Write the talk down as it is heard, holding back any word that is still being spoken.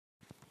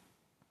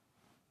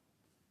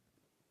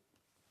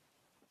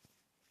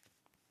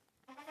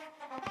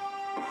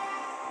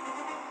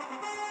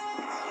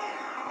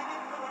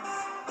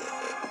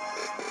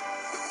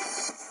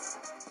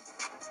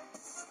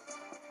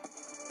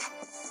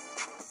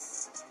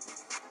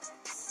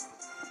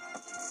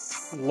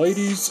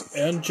Ladies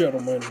and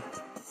gentlemen,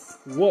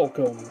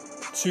 welcome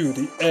to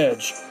the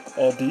Edge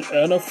of the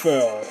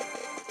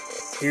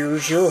NFL.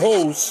 Here's your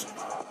host,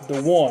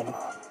 the one,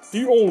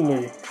 the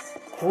only,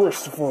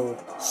 Christopher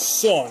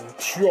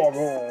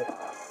Santiago.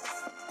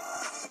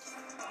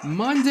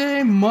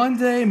 Monday.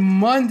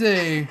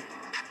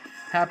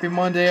 Happy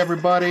Monday,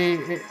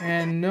 everybody,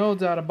 and no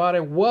doubt about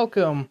it,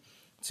 welcome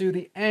to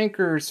the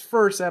Anchor's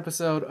first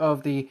episode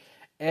of the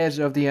Edge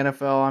of the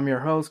NFL. I'm your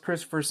host,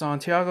 Christopher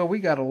Santiago. We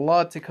got a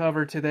lot to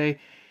cover today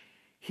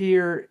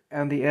here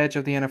on the Edge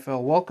of the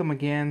NFL. Welcome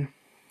again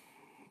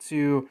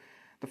to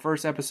the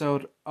first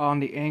episode on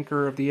the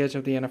Anchor of the Edge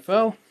of the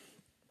NFL.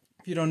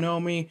 If you don't know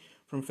me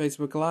from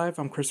Facebook Live,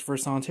 I'm Christopher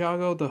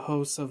Santiago, the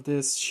host of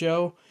this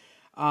show.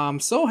 I'm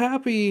so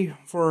happy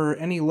for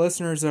any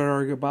listeners that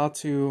are about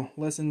to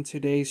listen to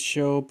today's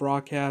show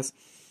broadcast.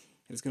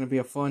 It's going to be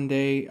a fun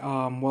day.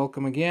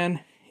 Welcome again.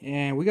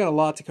 And we got a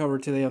lot to cover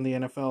today on the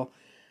NFL.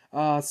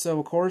 So,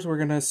 of course, we're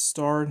going to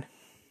start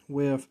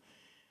with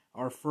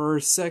our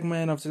first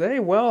segment of today.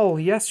 Well,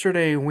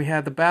 yesterday we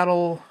had the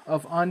battle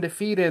of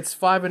undefeateds,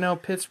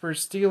 5-0 Pittsburgh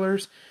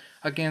Steelers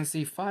against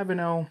the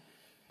 5-0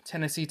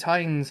 Tennessee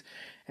Titans.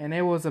 And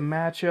it was a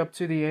matchup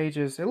to the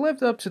ages. It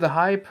lived up to the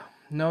hype.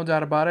 No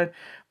doubt about it.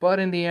 But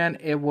in the end,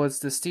 it was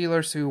the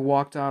Steelers who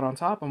walked out on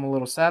top. I'm a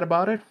little sad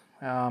about it.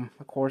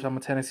 Of course, I'm a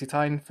Tennessee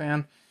Titan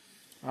fan.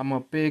 I'm a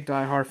big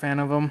diehard fan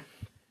of them.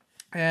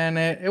 And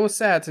it was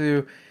sad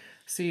to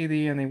see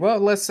the ending. Well,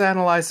 let's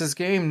analyze this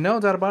game. No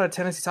doubt about it.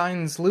 Tennessee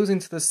Titans losing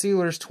to the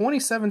Steelers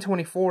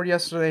 27-24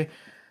 yesterday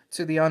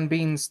to the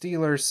unbeaten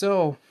Steelers.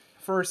 So,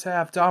 first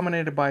half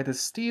dominated by the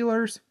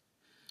Steelers.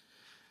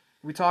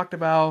 We talked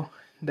about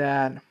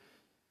that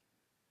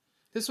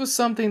this was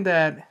something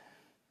that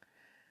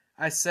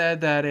I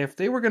said that if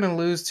they were going to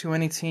lose to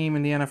any team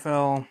in the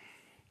NFL,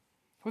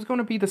 it was going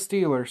to be the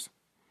Steelers.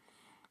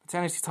 The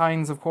Tennessee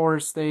Titans, of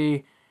course,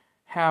 they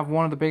have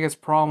one of the biggest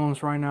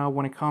problems right now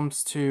when it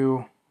comes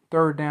to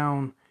third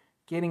down,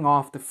 getting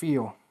off the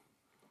field.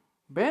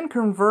 Big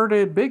Ben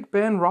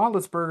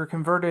Roethlisberger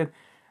converted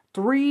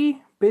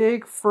 3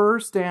 big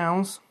first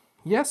downs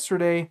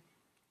yesterday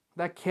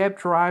that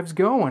kept drives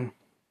going.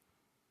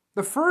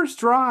 The first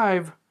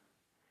drive,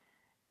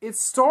 it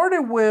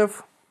started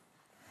with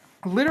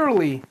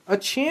literally a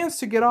chance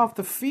to get off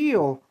the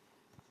field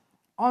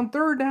on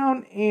third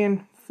down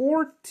and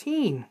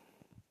 14.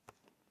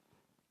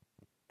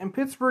 And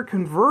Pittsburgh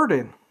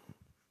converted.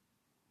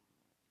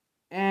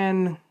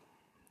 And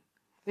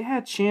they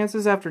had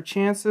chances after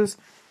chances.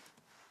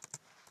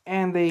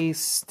 And they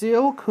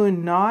still could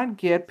not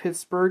get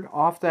Pittsburgh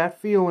off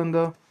that field in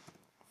the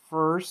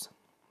first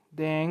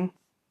dang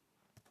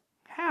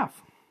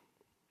half.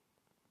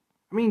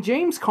 I mean,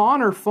 James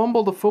Conner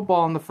fumbled the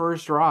football in the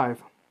first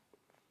drive.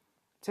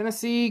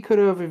 Tennessee could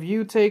have, if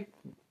you take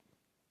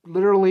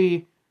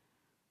literally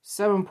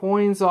 7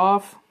 points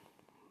off,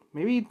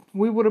 maybe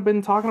we would have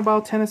been talking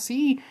about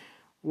Tennessee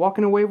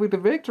walking away with the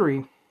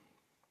victory.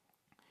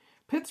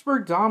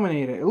 Pittsburgh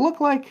dominated. It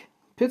looked like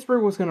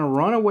Pittsburgh was going to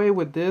run away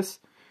with this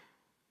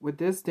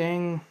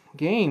dang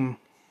game.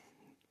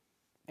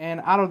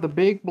 And out of the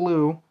big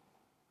blue,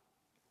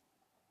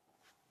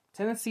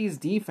 Tennessee's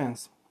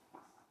defense.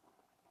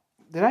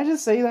 Did I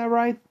just say that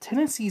right?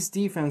 Tennessee's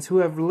defense, who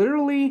have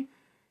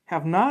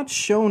not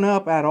shown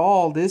up at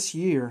all this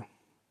year.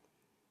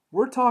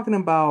 We're talking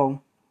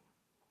about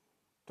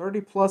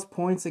 30-plus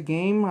points a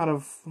game out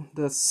of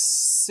the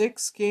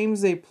 6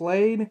 games they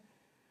played.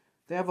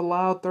 They have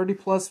allowed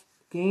 30-plus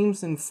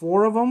games in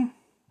 4 of them.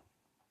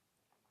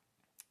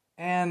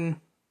 And,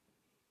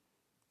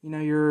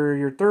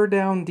 your third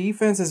down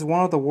defense is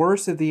one of the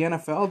worst of the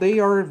NFL. They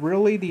are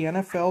really the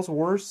NFL's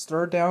worst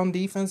third down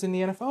defense in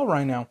the NFL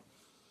right now.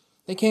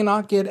 They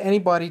cannot get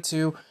anybody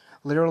to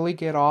literally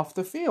get off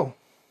the field.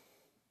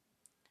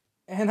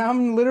 And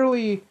I'm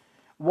literally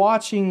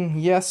watching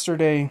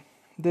yesterday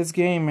this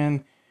game,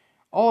 and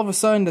all of a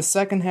sudden the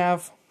second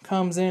half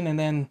comes in, and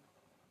then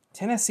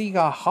Tennessee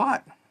got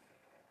hot.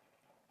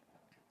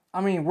 I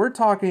mean, we're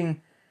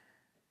talking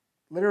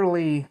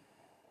they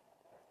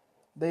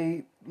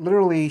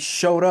literally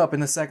showed up in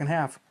the second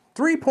half.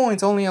 3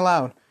 points only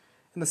allowed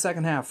in the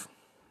second half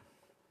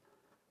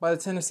by the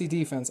Tennessee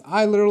defense.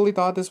 I literally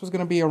thought this was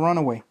going to be a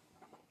runaway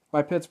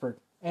by Pittsburgh.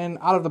 And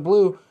out of the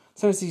blue,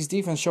 Tennessee's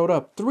defense showed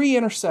up. 3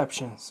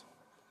 interceptions.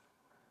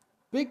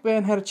 Big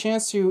Ben had a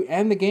chance to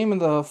end the game in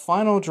the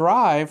final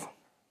drive.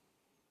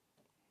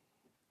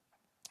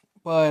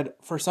 But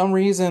for some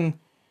reason,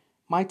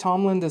 Mike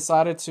Tomlin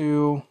decided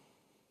to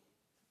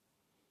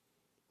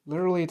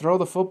literally throw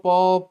the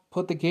football,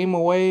 put the game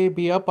away,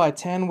 be up by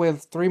 10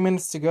 with 3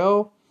 minutes to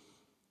go.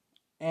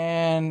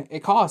 And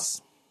it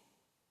costs.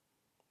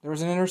 There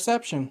was an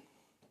interception.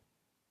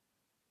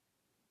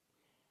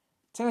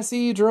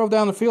 Tennessee drove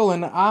down the field,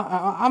 and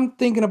I'm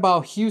thinking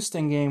about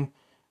Houston game,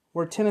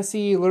 where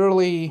Tennessee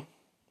literally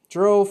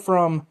drove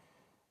from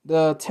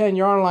the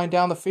 10-yard line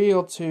down the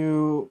field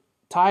to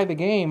tie the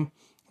game.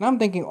 And I'm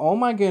thinking, oh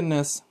my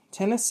goodness,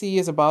 Tennessee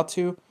is about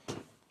to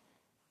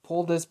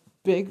pull this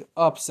big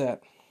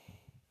upset.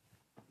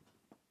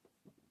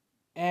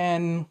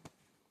 And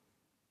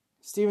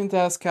Steven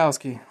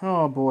Gostkowski.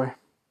 Oh boy.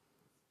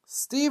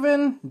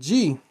 Steven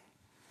G.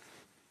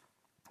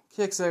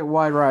 Kicks it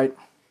wide right.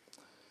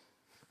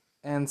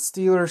 And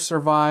Steelers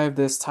survived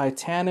this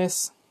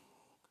Titanus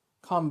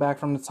comeback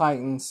from the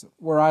Titans,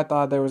 where I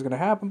thought that was going to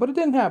happen, but it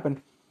didn't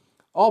happen.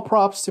 All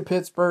props to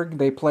Pittsburgh.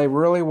 They play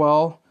really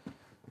well.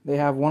 They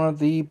have one of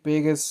the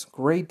biggest,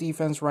 great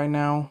defense right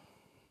now.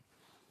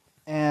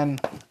 And,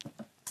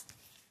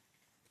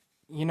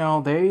 you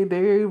know, they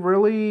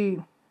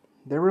really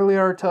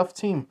are a tough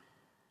team.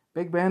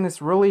 Big Ben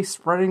is really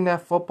spreading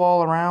that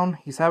football around.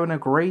 He's having a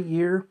great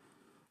year.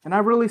 And I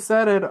really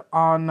said it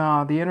on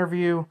the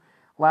interview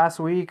last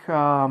week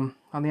on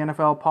the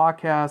NFL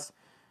podcast.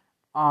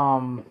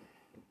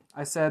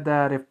 I said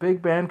that if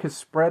Big Ben could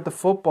spread the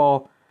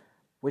football,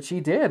 which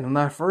he did in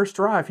that first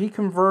drive, he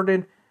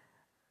converted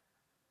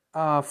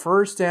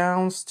first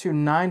downs to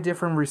 9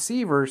 different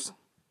receivers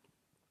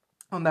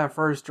on that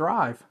first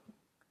drive.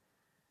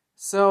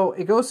 So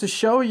it goes to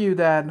show you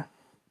that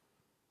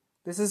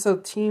this is a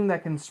team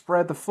that can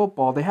spread the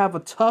football. They have a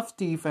tough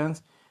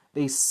defense.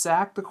 They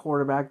sack the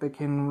quarterback. They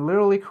can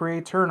literally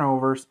create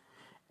turnovers.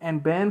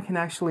 And Ben can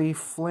actually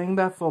sling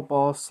the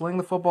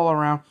football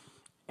around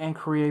and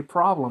create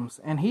problems.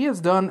 And he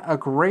has done a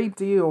great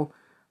deal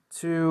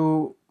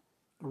to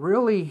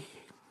really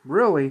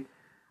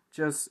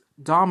just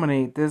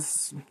dominate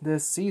this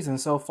season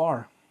so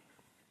far.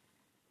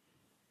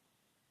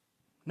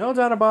 No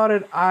doubt about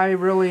it, I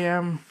really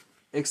am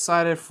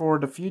excited for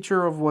the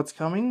future of what's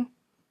coming.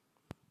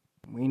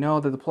 We know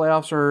that the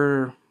playoffs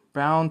are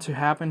bound to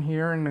happen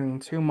here in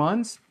 2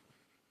 months.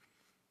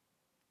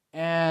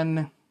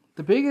 And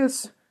the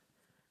biggest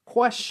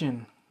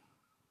question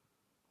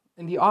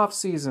in the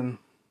offseason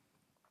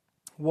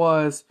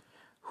was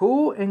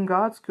who in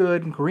God's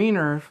good green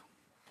earth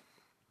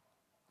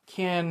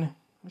can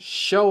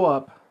show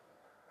up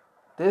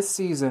this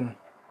season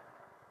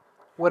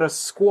with a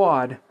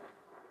squad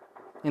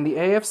in the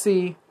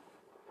AFC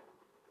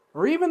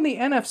or even the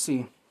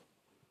NFC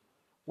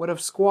with a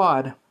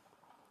squad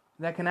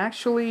that can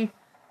actually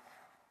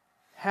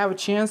have a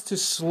chance to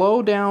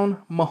slow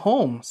down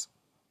Mahomes.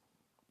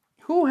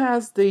 Who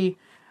has the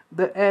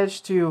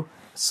edge to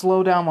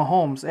slow down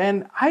Mahomes?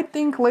 And I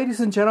think, ladies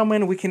and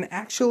gentlemen, we can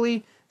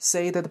actually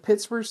say that the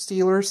Pittsburgh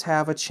Steelers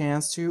have a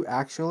chance to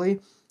actually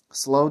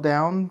slow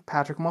down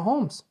Patrick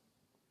Mahomes.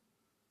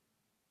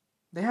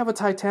 They have a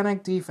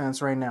titanic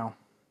defense right now.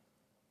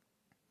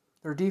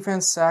 Their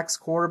defense sacks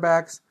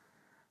quarterbacks.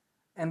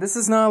 And this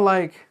is not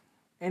like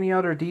any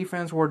other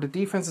defense where the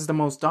defense is the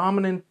most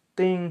dominant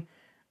thing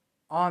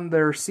on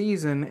their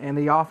season and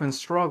the offense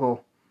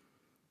struggle.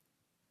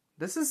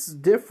 This is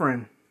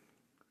different.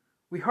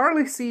 We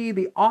hardly see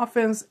the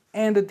offense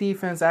and the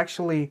defense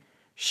actually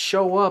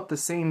show up the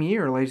same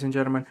year, ladies and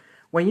gentlemen.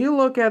 When you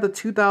look at the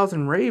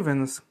 2000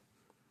 Ravens,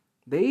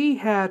 they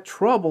had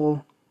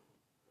trouble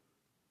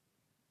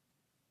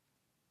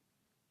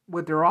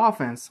with their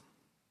offense.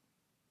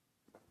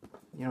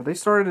 You know, they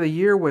started the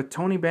year with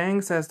Tony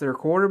Banks as their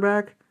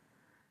quarterback,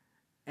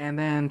 and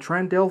then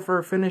Trent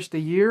Dilfer finished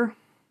the year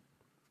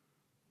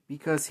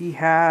because they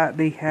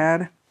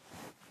had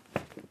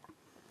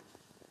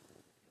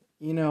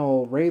you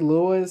know, Ray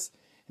Lewis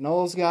and all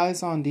those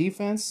guys on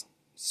defense.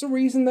 It's the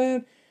reason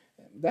that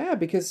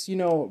because, you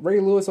know, Ray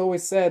Lewis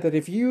always said that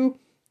if you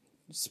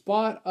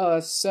spot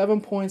us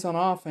 7 points on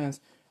offense,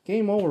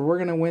 game over, we're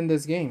going to win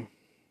this game.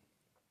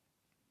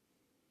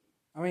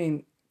 I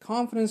mean,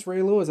 confidence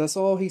Ray Lewis, that's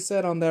all he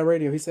said on that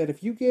radio. He said,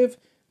 if you give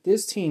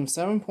this team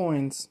 7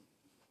 points,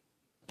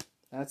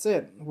 that's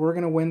it. We're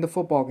going to win the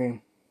football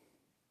game.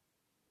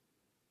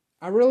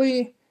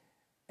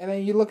 And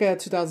then you look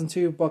at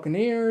 2002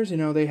 Buccaneers, you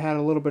know, they had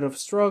a little bit of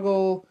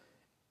struggle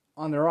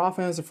on their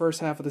offense the first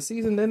half of the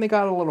season. Then they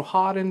got a little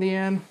hot in the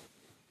end.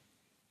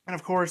 And,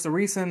 of course, the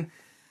recent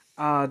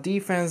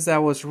defense that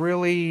was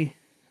really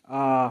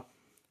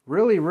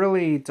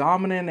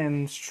dominant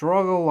and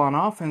struggle on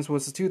offense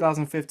was the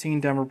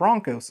 2015 Denver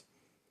Broncos.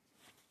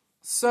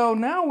 So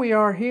now we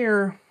are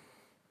here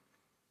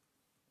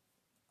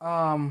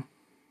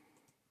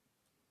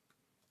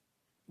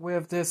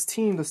with this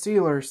team, the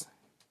Steelers.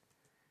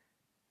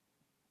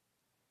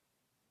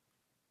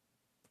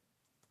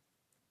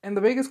 And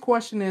the biggest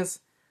question is,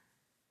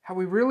 have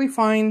we really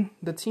find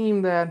the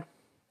team that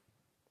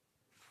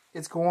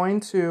is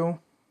going to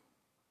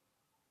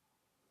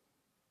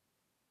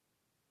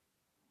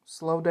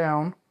slow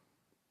down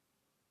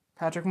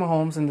Patrick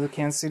Mahomes and the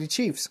Kansas City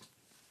Chiefs?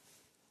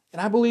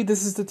 And I believe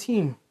this is the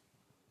team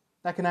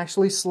that can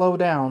actually slow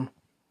down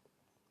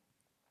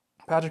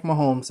Patrick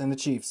Mahomes and the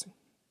Chiefs.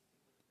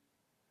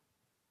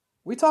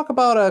 We talk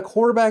about a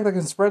quarterback that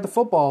can spread the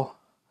football.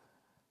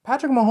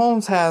 Patrick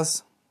Mahomes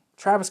has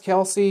Travis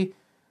Kelce,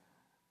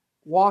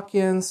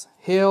 Watkins,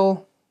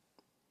 Hill,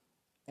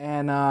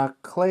 and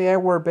Clay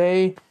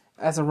Edward-Bey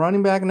as a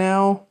running back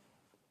now.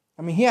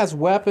 I mean, he has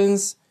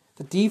weapons.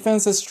 The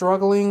defense is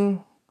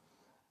struggling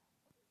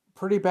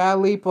pretty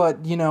badly,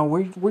 but you know,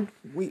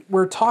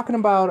 we're talking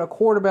about a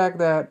quarterback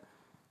that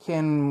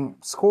can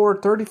score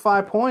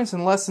 35 points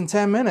in less than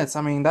 10 minutes.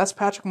 I mean, that's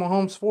Patrick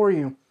Mahomes for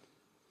you.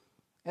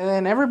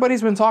 And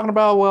everybody's been talking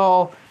about,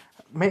 well,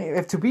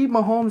 if to beat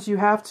Mahomes, you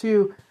have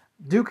to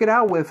duke it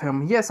out with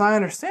him. Yes, I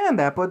understand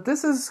that, but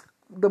this is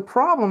the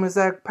problem, is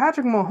that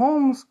Patrick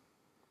Mahomes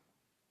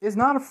is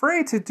not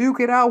afraid to duke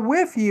it out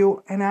with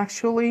you, and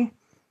actually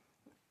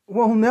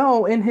will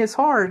know in his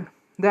heart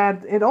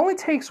that it only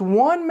takes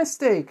one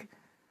mistake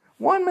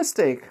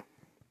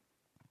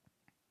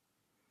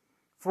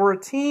for a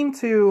team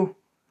to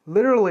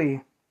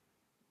literally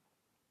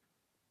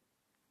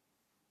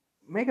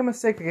make a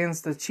mistake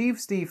against the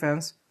Chiefs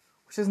defense,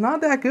 which is not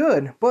that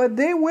good, but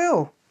they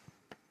will.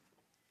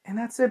 And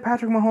that's it.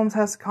 Patrick Mahomes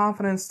has the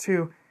confidence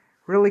to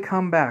really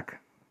come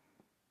back.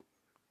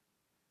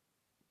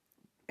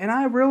 And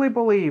I really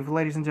believe,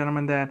 ladies and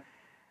gentlemen, that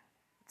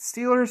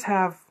Steelers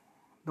have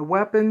the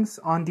weapons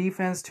on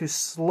defense to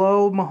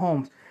slow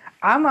Mahomes.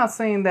 I'm not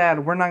saying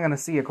that we're not going to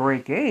see a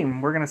great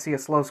game. We're going to see a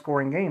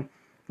slow-scoring game.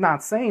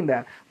 Not saying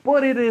that.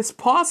 But it is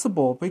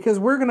possible, because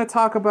we're going to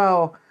talk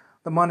about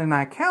the Monday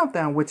Night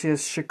Countdown, which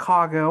is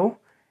Chicago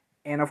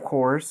and, of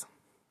course,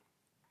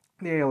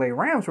 the LA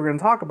Rams. We're going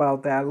to talk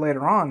about that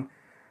later on.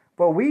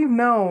 But we've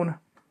known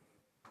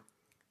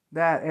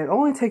that it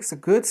only takes a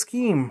good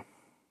scheme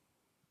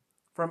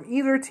from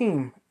either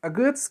team, a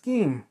good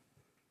scheme,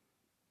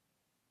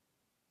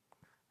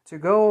 to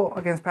go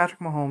against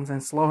Patrick Mahomes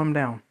and slow him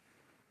down.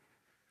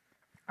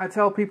 I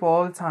tell people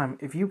all the time,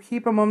 if you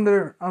keep him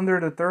under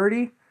the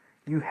 30,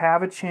 you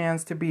have a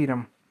chance to beat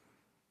him.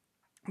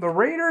 The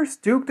Raiders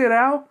duked it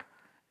out,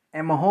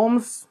 and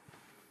Mahomes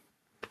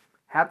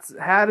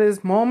had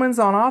his moments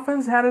on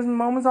offense, had his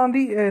moments on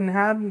and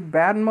had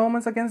bad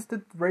moments against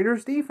the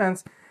Raiders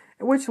defense,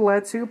 which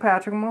led to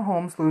Patrick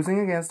Mahomes losing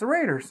against the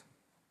Raiders.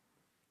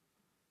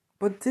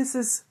 But this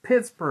is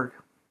Pittsburgh.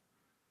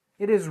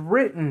 It is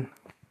written.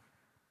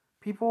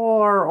 People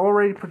are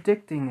already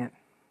predicting it.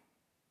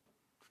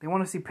 They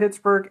want to see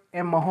Pittsburgh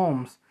and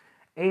Mahomes.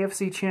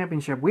 AFC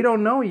Championship. We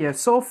don't know yet.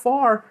 So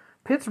far,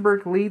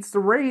 Pittsburgh leads the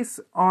race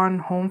on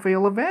home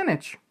field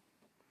advantage.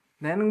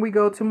 Then we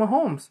go to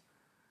Mahomes.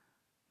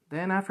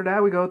 Then after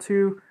that, we go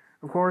to,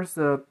 of course,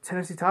 the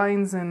Tennessee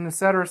Titans and et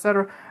cetera, et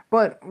cetera.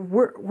 But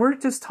we're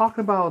just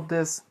talking about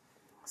this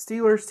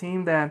Steelers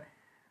team that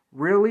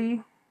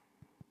really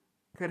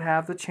could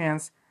have the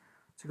chance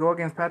to go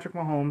against Patrick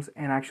Mahomes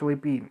and actually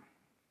beat him.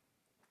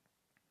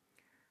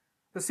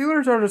 The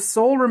Steelers are the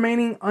sole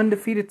remaining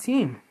undefeated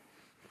team.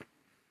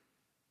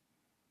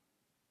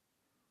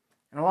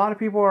 And a lot of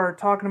people are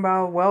talking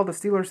about, well, the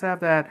Steelers have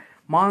that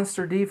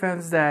monster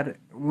defense that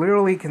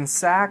literally can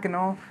sack and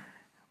all.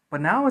 But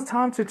now it's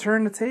time to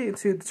turn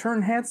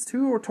turn heads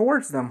to or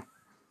towards them,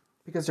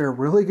 because they're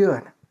really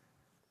good.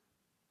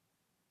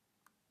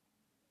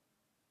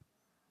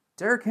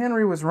 Derrick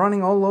Henry was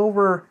running all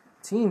over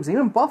teams,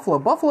 even Buffalo.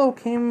 Buffalo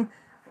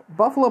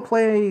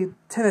played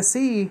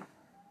Tennessee.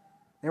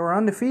 They were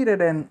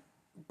undefeated, and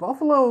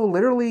Buffalo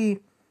literally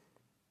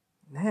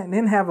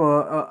didn't have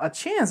a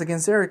chance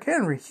against Derrick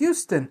Henry.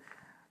 Houston,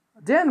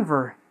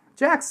 Denver,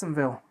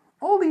 Jacksonville,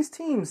 all these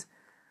teams,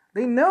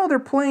 they know they're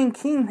playing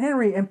King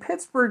Henry, and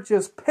Pittsburgh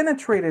just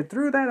penetrated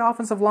through that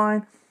offensive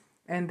line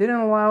and didn't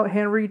allow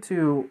Henry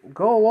to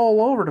go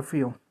all over the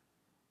field.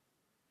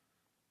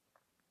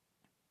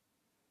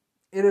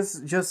 It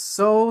is just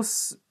so,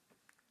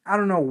 I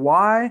don't know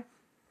why,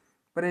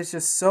 but it's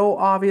just so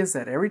obvious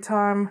that every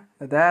time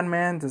that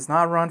man does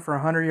not run for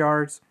 100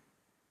 yards,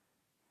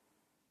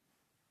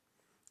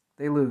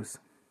 they lose.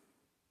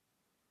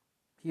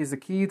 He is the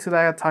key to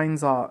that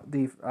Titans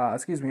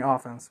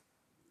offense.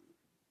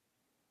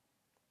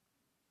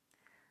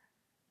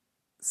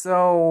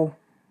 So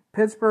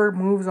Pittsburgh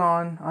moves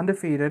on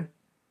undefeated.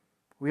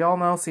 We all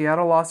know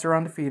Seattle lost their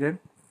undefeated.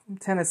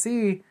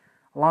 Tennessee,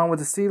 along with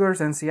the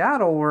Steelers and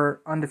Seattle,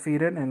 were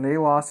undefeated, and they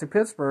lost to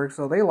Pittsburgh,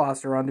 so they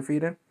lost their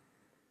undefeated.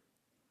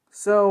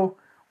 So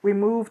we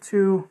move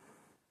to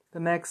the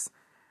next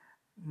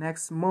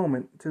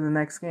moment, to the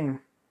next game.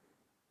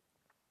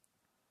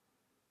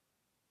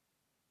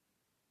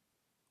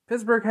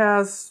 Pittsburgh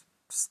has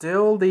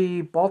still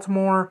the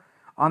Baltimore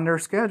on their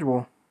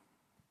schedule.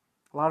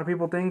 A lot of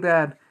people think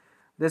that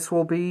this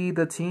will be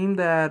the team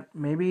that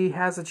maybe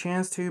has a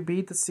chance to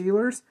beat the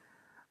Steelers.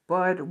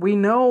 But we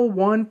know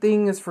one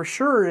thing is for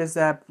sure, is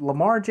that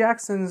Lamar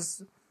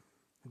Jackson's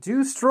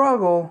do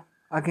struggle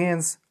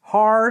against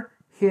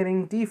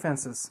hard-hitting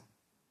defenses.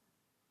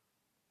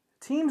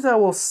 Teams that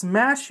will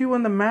smash you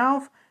in the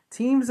mouth,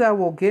 teams that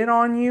will get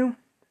on you,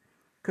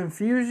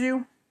 confuse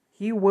you,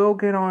 he will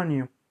get on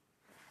you.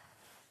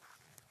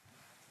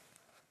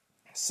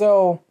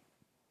 So,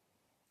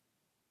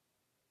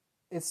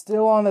 it's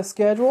still on the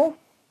schedule,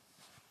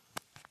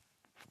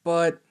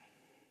 but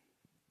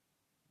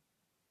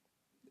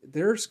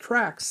there's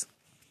cracks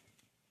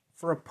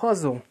for a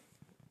puzzle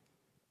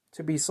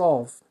to be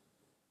solved.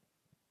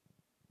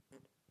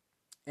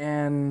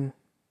 And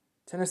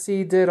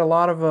Tennessee did a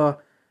lot of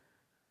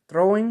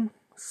throwing,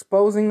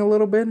 exposing a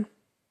little bit.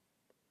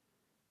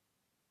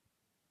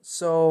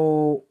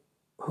 So,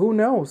 who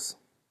knows?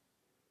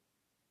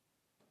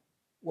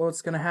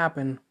 what's going to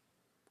happen.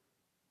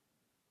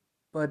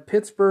 But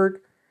Pittsburgh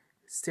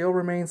still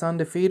remains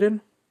undefeated.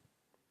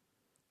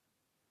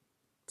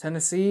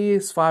 Tennessee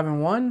is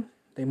 5-1.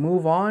 They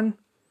move on.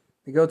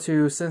 They go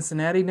to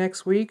Cincinnati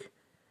next week.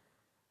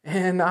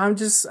 And I'm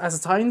just, as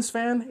a Titans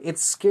fan, it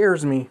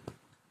scares me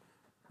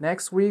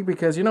next week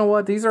because you know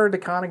what? These are the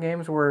kind of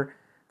games where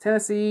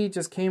Tennessee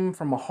just came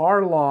from a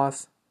hard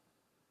loss.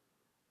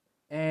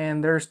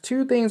 And there's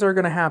two things are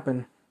going to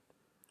happen.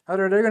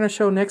 Either they're going to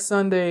show next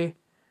Sunday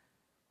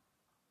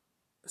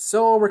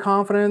so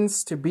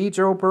overconfidence to beat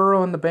Joe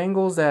Burrow and the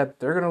Bengals that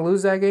they're going to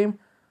lose that game,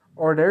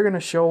 or they're going to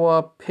show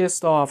up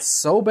pissed off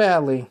so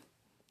badly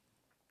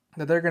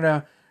that they're going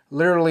to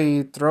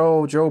literally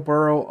throw Joe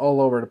Burrow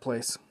all over the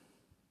place.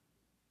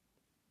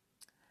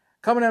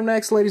 Coming up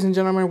next, ladies and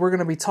gentlemen, we're going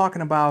to be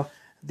talking about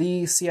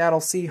the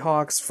Seattle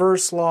Seahawks'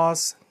 first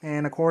loss,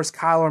 and of course,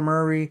 Kyler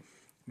Murray,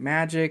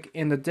 Magic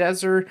in the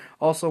Desert.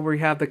 Also, we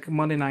have the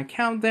Monday Night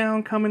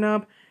Countdown coming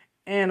up,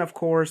 and of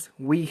course,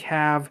 we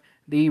have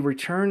the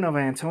return of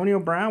Antonio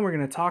Brown. We're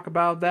going to talk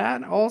about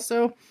that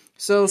also.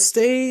 So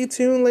stay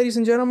tuned, ladies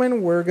and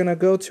gentlemen. We're going to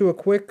go to a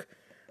quick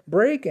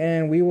break,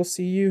 and we will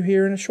see you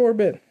here in a short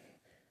bit.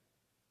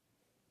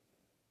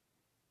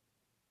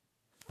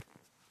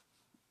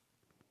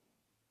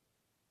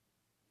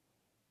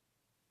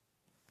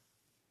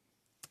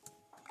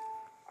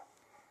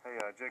 Hey,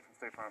 Jake from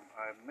State Farm.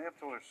 I may have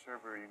told our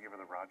server you can give her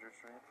the Rogers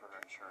rate for her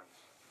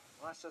insurance.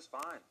 Well, that's just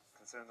fine,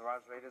 considering the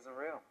Rogers rate isn't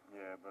real.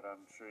 Yeah, but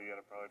I'm sure you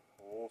gotta probably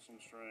pull some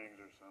strings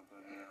or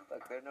something, yeah.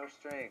 Look, there are no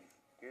strings.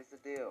 Here's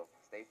the deal.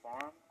 State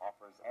Farm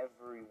offers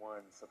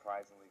everyone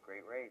surprisingly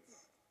great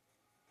rates.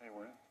 Hey,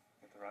 we're in.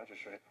 Get the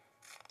Rogers rate.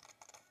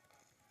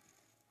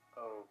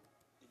 Oh,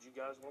 did you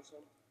guys want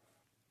some?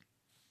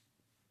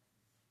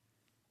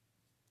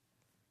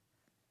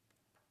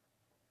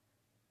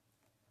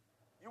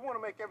 You want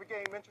to make every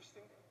game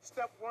interesting?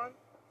 Step 1,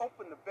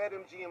 open the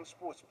BetMGM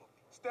Sportsbook.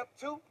 Step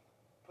 2,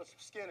 put some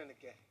skin in the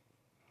game.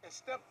 And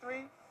step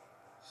 3,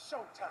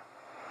 showtime.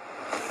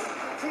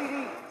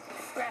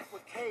 TDs, back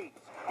with K's,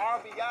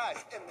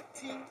 RBIs, and the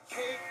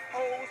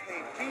TKOs,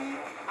 they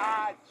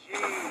B-I-G.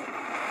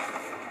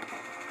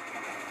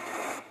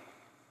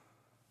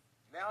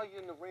 Now you're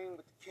in the ring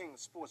with the king of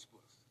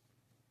sportsbooks.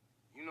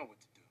 You know what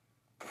to do.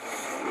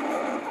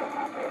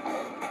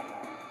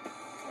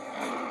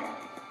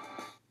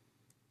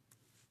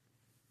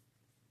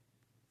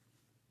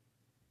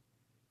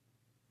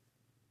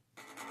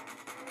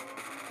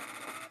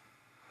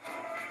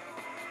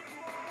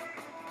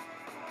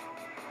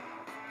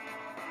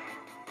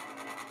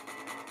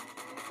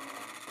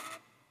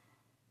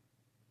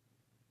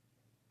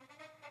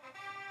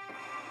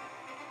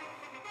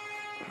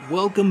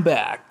 Welcome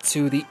back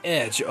to the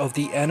Edge of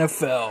the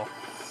NFL,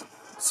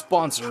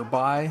 sponsored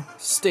by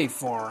State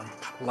Farm.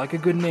 Like a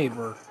good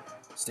neighbor,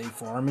 State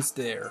Farm is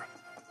there.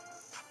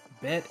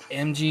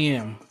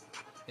 BetMGM.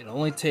 It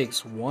only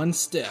takes one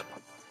step,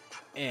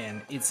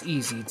 and it's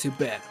easy to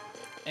bet.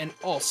 And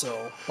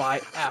also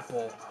by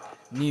Apple,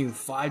 new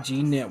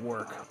 5G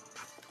network.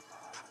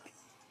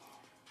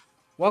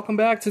 Welcome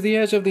back to the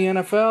Edge of the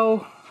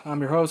NFL.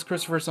 I'm your host,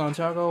 Christopher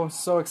Santiago.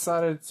 So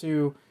excited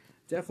to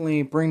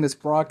definitely bring this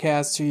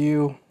broadcast to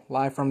you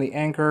live from the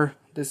Anchor.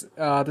 This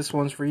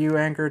one's for you,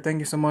 Anchor. Thank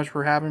you so much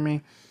for having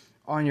me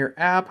on your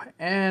app,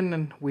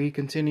 and we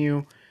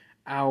continue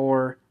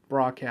our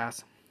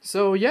broadcast.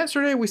 So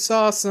yesterday we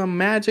saw some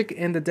magic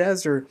in the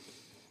desert.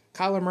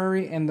 Kyler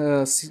Murray and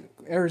the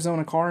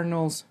Arizona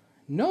Cardinals,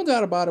 no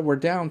doubt about it, were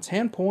down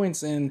 10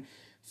 points in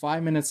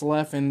 5 minutes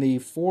left in the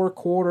fourth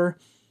quarter,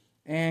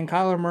 and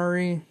Kyler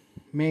Murray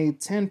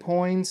made 10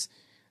 points,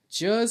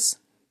 just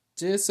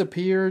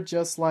disappeared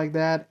just like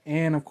that.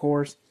 And of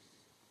course,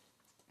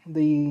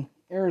 the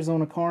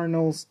Arizona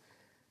Cardinals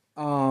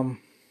pulled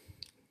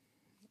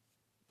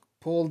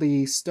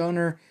the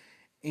stunner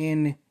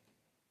in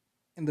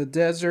the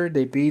desert.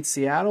 They beat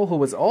Seattle, who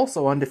was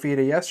also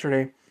undefeated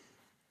yesterday.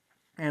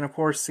 And of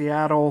course,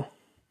 Seattle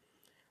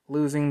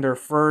losing their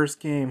first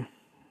game.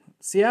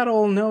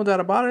 Seattle, no doubt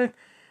about it,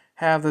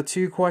 have the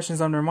two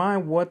questions on their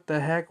mind. What the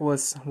heck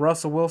was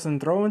Russell Wilson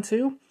throwing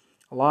to?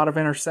 A lot of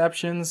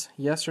interceptions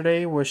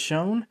yesterday was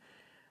shown.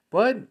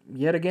 But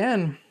yet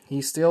again,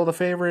 he's still the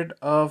favorite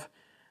of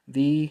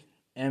the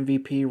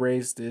MVP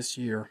race this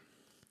year.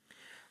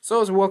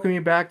 So as we welcome you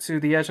back to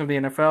the Edge of the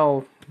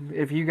NFL,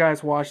 if you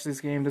guys watched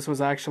this game, this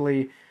was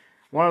actually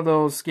one of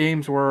those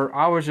games where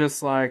I was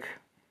just like,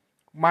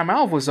 my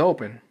mouth was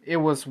open. It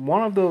was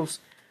one of those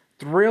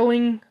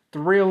thrilling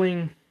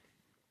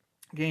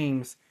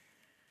games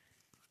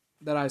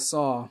that I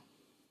saw.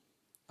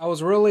 I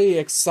was really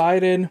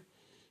excited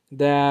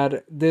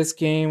that this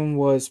game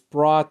was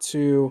brought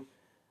to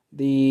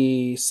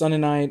the Sunday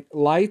Night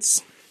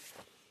Lights.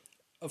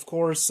 Of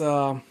course,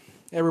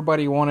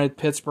 everybody wanted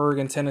Pittsburgh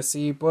and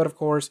Tennessee, but of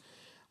course,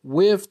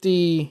 with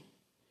the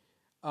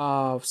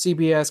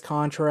CBS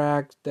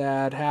contract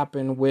that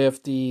happened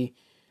with the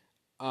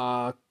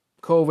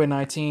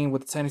COVID-19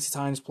 with the Tennessee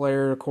Titans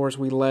player, of course,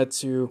 we led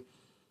to,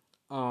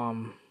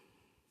 to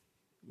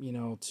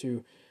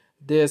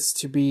this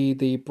to be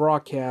the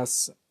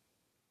broadcast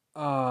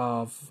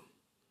of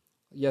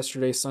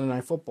yesterday's Sunday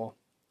Night Football.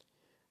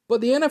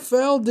 But the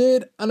NFL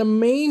did an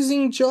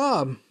amazing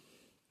job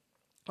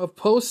of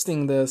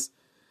posting this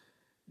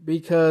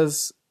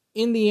because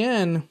in the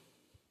end,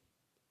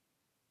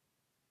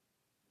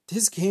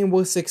 this game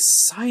was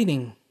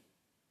exciting.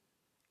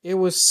 It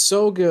was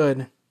so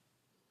good.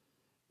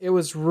 It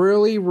was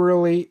really,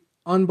 really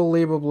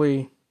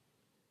unbelievably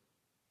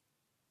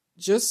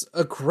just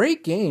a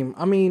great game.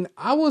 I mean,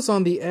 I was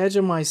on the edge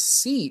of my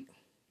seat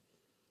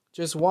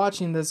just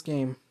watching this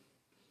game.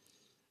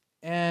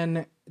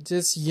 And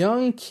this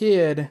young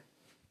kid,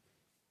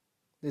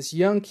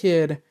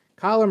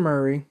 Kyler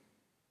Murray,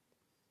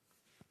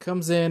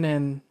 comes in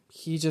and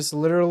he just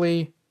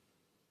literally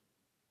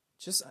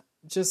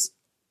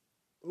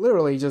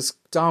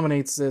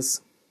dominates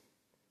this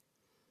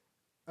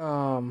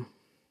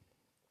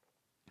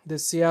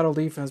this Seattle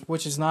defense,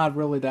 which is not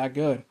really that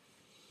good.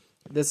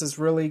 This is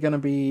really going to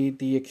be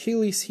the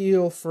Achilles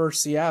heel for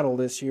Seattle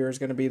this year, is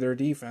going to be their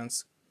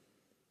defense.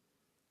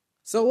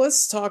 So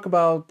let's talk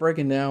about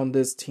breaking down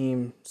this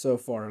team so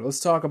far. Let's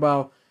talk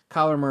about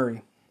Kyler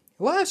Murray.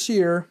 Last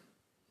year,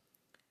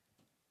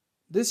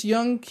 this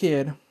young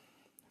kid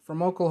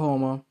from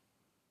Oklahoma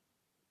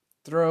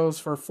throws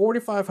for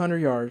 4,500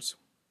 yards,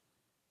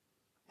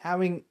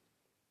 having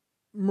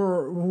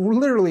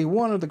literally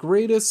one of the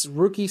greatest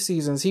rookie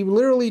seasons. He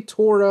literally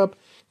tore up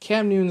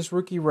Cam Newton's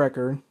rookie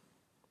record.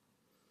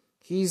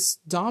 He's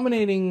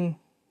dominating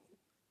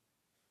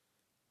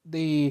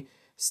the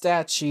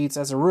stat sheets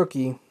as a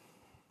rookie.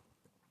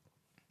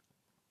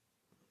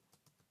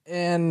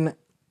 And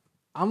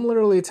I'm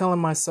literally telling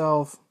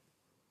myself,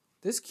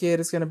 this kid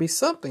is going to be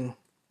something.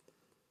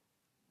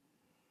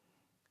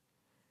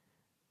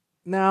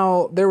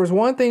 Now, there was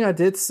one thing I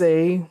did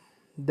say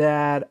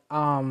that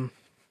the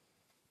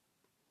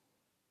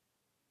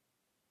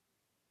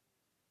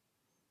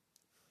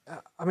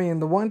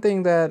one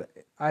thing that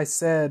I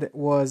said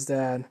was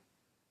that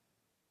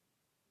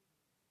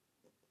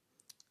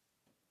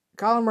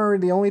Kyler Murray,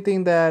 the only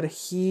thing that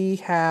he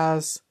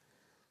has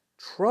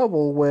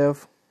trouble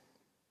with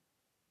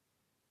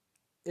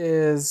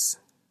is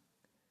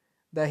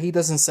that he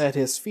doesn't set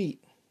his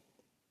feet.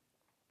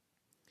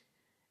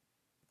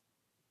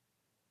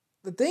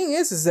 The thing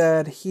is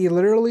that he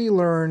literally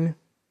learned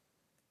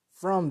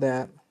from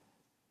that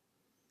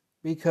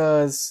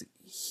because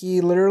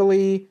he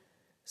literally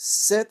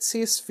sets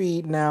his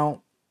feet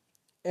now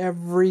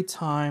every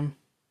time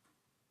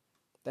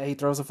that he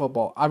throws a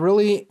football. I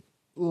really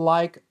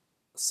like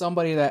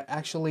somebody that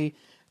actually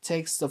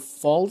takes the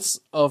faults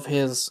of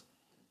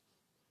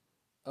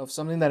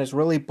something that is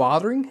really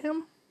bothering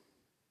him,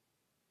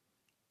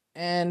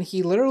 and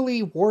he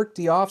literally worked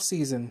the off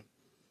season.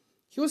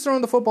 He was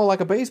throwing the football like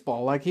a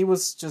baseball, like he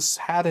was just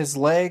had his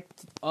leg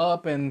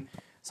up, and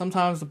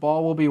sometimes the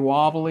ball will be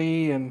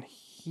wobbly, and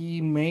he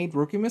made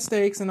rookie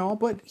mistakes and all,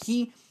 but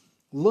he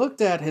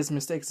looked at his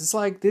mistakes. It's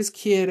like this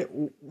kid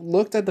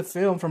looked at the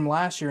film from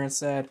last year and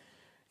said,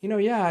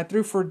 I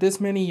threw for this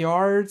many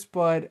yards,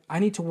 but I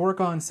need to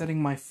work on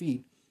setting my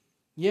feet.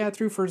 Yeah, I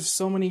threw for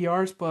so many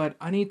yards, but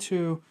I need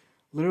to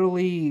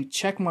literally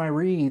check my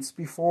reads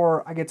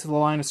before I get to the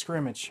line of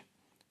scrimmage.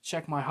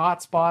 Check my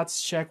hot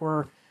spots, check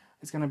where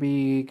it's going to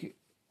be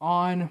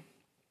on,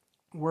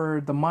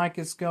 where the mic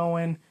is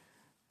going,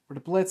 where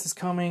the blitz is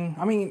coming.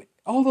 I mean,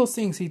 all those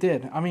things he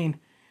did. I mean,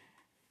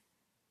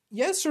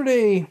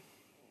 yesterday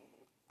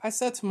I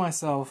said to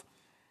myself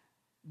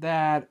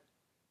that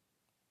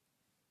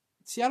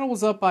Seattle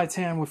was up by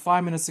 10 with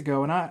 5 minutes to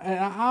go, and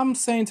I'm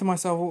saying to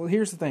myself, well,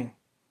 here's the thing.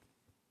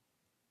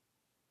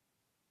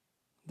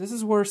 This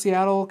is where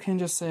Seattle can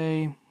just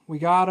say, we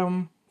got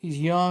him, he's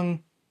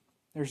young,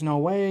 there's no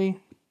way.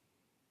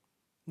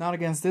 Not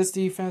against this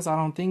defense, I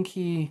don't think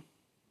he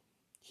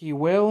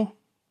will.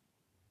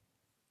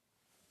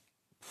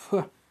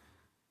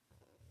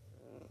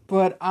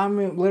 But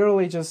I'm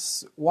literally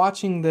just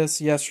watching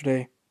this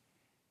yesterday,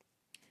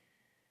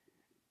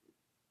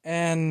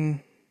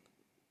 and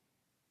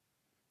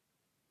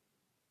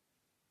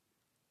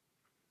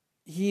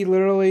he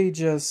literally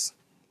just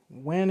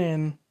went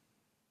in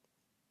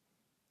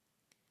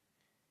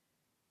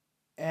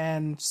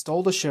and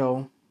stole the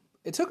show.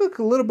 It took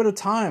a little bit of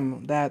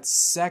time, that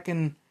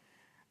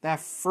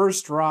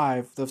first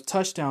drive, the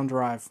touchdown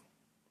drive.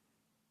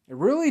 It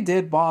really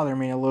did bother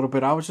me a little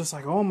bit. I was just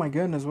like, oh my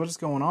goodness, what is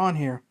going on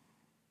here?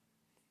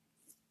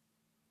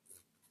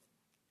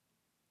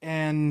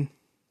 And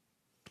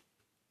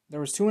there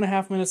was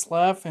 2.5 minutes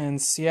left,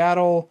 and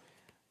Seattle,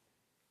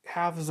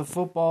 half of the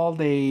football,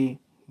 they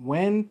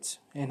went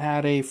and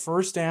had a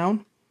first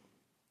down.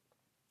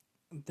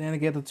 Then they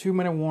get the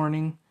 2-minute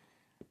warning,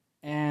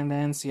 and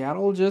then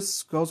Seattle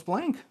just goes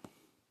blank.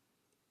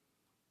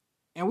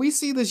 And we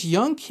see this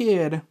young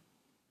kid,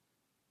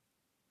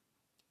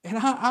 and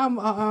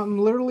I'm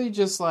literally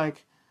just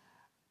like,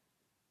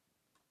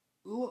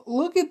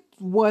 look at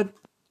what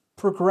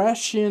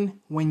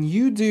progression when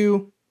you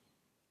do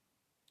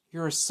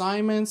your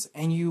assignments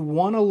and you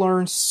want to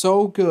learn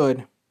so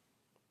good.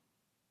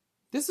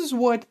 This is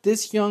what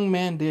this young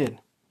man did.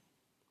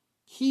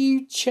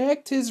 He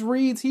checked his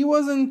reads.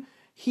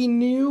 He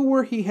knew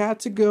where he had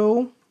to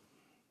go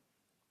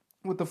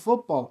with the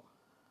football.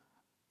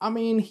 I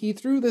mean, he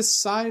threw this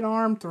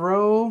sidearm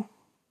throw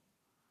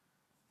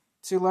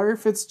to Larry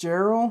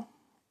Fitzgerald,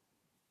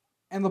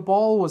 and the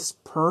ball was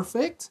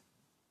perfect.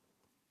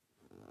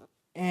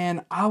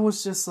 And I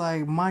was just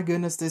like, my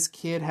goodness, this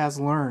kid has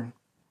learned.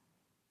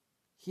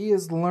 He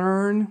has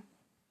learned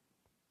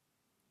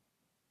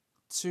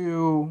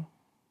to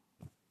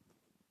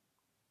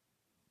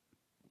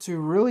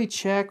really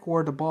check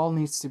where the ball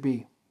needs to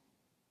be.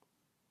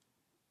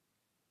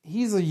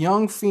 He's a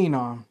young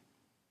phenom.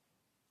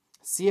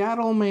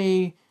 Seattle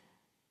may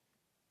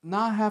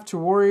not have to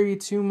worry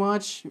too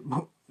much.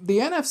 The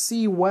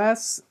NFC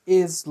West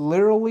is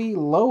literally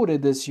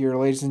loaded this year,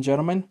 ladies and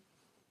gentlemen.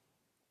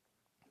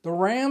 The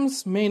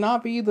Rams may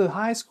not be the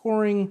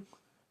high-scoring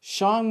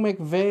Sean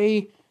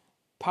McVay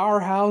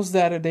powerhouse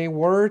that they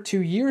were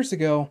 2 years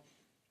ago,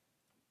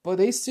 but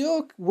they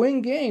still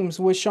win games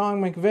with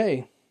Sean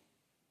McVay.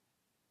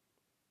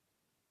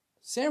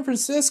 San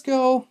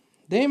Francisco,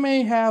 they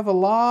may have a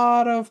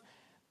lot of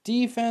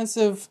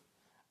defensive,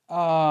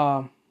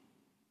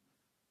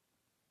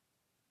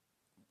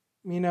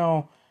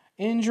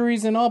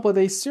 injuries and all, but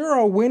they still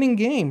are winning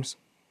games.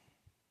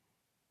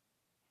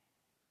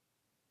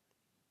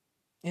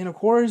 And of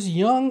course,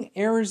 young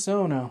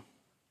Arizona.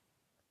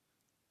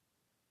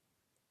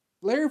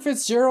 Larry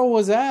Fitzgerald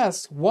was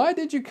asked, why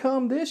did you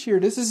come this year?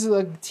 This is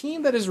a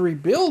team that is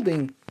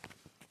rebuilding,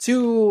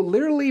 to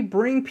literally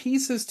bring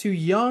pieces to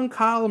young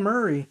Kyle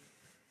Murray.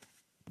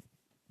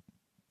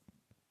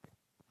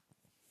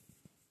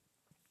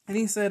 And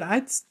he said,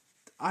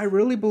 I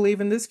really believe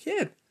in this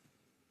kid.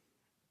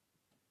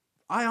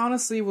 I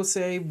honestly will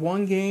say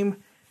one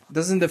game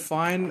doesn't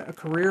define a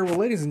career. Well,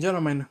 ladies and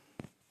gentlemen,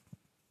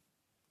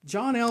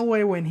 John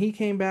Elway, when he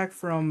came back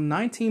from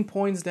 19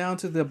 points down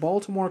to the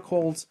Baltimore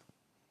Colts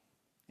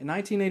in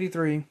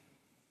 1983,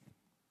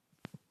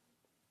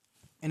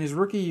 in his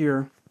rookie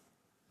year,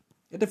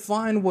 it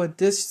defined what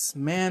this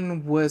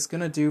man was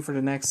going to do for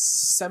the next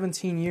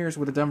 17 years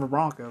with the Denver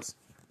Broncos.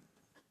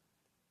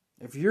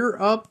 If you're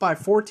up by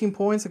 14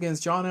 points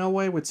against John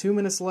Elway with 2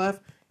 minutes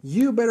left,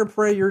 you better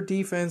pray your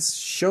defense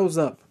shows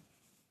up.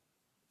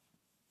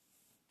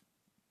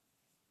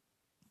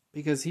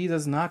 Because he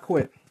does not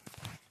quit.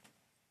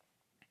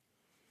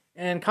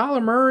 And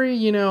Kyler Murray,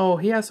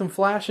 he had some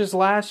flashes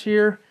last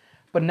year.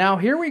 But now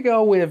here we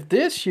go with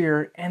this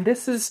year, and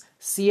this is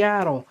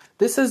Seattle.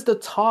 This is the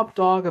top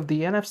dog of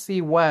the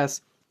NFC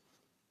West.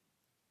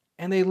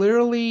 And they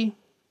literally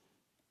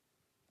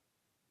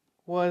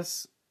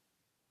was,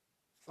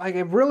 like,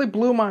 it really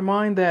blew my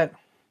mind that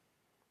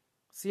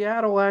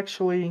Seattle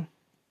actually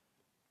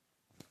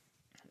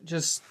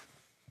just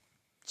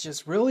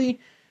really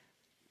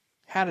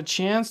had a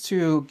chance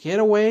to get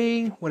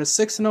away with a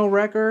 6-0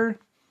 record.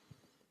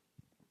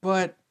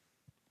 But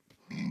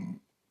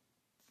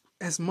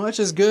as much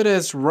as good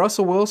as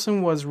Russell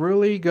Wilson was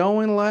really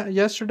going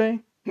yesterday,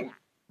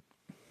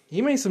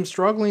 he made some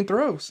struggling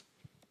throws.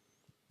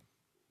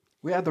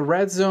 We had the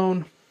red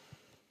zone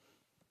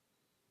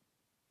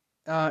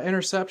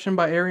interception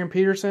by Arian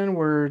Peterson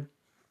where,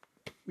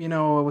 it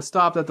was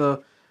stopped at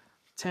the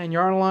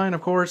 10-yard line.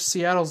 Of course,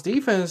 Seattle's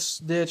defense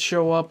did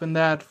show up in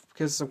that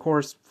because, of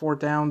course, 4th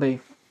down, they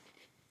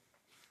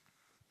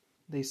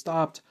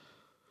stopped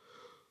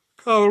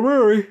Kyler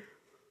Murray.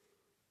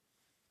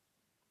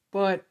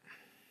 But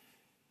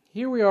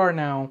here we are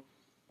now.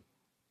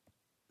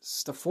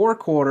 It's the 4th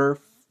quarter,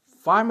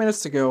 5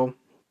 minutes to go.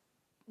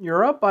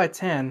 You're up by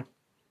 10.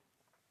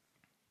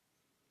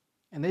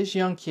 And this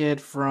young kid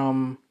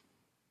from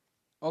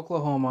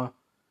Oklahoma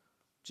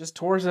just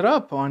tears it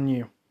up on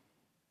you.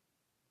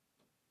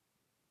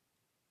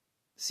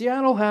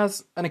 Seattle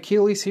has an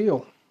Achilles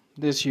heel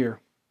this year.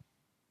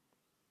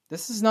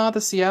 This is not the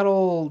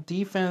Seattle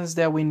defense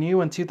that we knew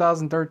in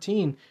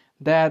 2013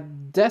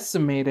 that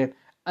decimated,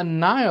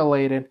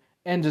 annihilated,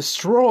 and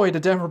destroyed the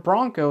Denver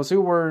Broncos,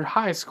 who were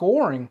high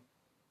scoring.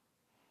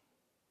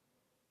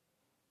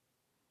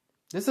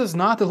 This is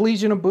not the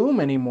Legion of Boom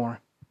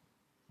anymore.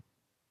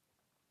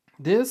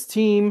 This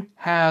team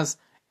has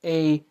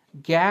a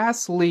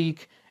gas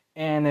leak,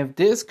 and if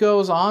this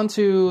goes on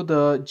to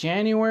the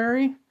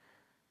January,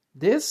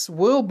 this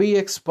will be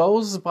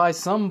exposed by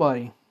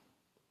somebody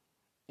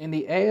in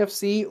the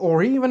AFC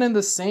or even in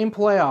the same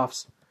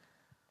playoffs.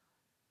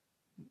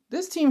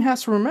 This team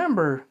has to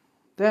remember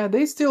that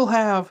they still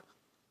have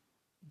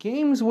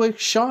games with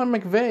Sean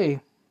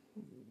McVay,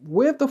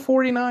 with the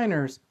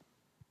 49ers,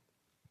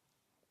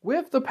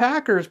 with the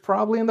Packers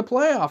probably in the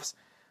playoffs.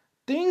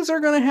 Things are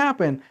going to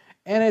happen.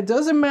 And it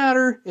doesn't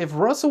matter if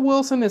Russell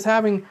Wilson is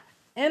having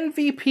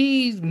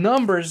MVP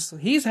numbers.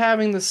 He's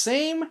having the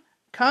same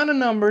kind of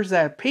numbers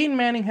that Peyton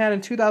Manning had in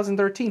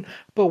 2013.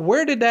 But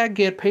where did that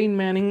get Peyton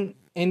Manning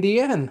in the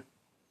end?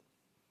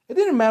 It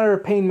didn't matter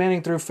if Peyton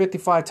Manning threw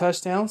 55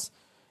 touchdowns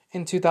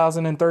in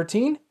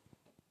 2013.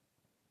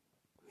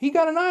 He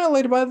got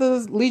annihilated by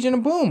the Legion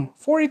of Boom,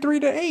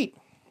 43-8.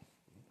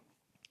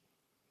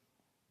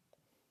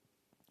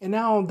 And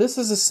now this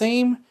is the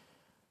same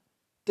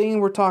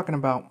thing we're talking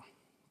about.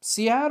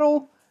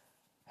 Seattle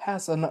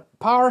has a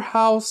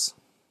powerhouse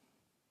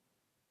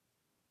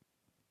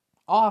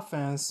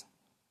offense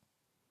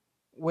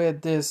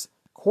with this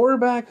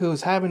quarterback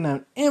who's having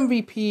an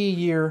MVP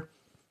year.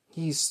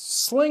 He's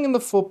slinging the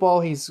football.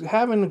 He's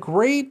having a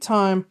great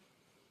time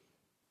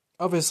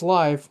of his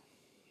life.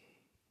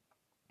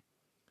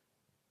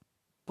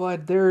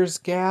 But there's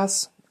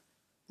gas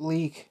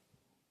leak.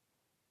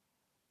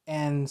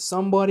 And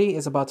somebody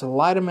is about to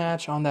light a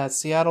match on that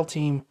Seattle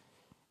team.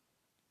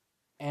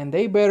 And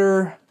they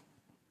better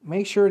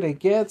make sure they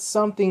get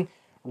something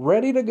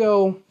ready to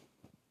go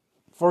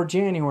for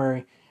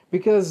January.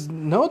 Because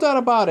no doubt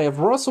about it, if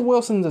Russell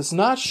Wilson does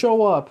not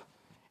show up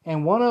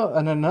and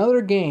in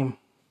another game,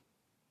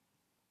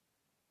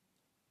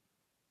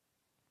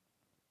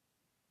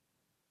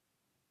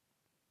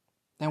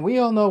 then we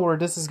all know where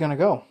this is going to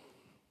go.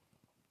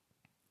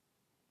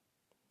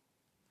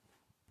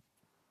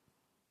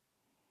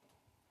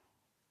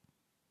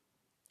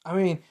 I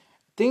mean,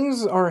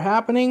 things are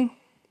happening.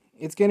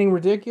 It's getting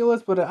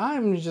ridiculous, but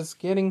I'm just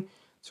getting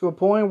to a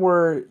point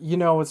where,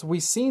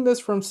 we've seen this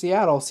from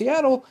Seattle.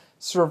 Seattle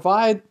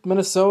survived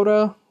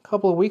Minnesota a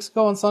couple of weeks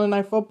ago on Sunday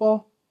Night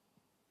Football.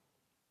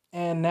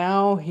 And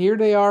now here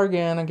they are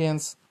again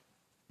against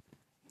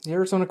the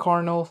Arizona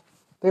Cardinals.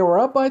 They were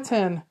up by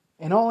 10,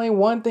 and only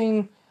one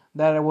thing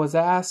that was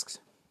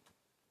asked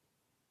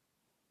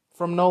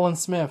from Nolan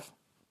Smith,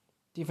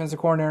 defensive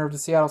coordinator of the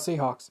Seattle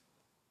Seahawks,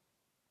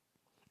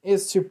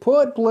 is to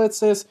put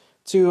blitzes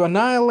to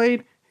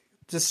annihilate,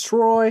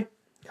 destroy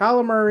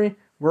Kyler Murray.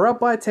 We're up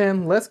by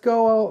 10. Let's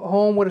go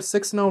home with a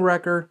 6-0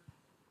 record.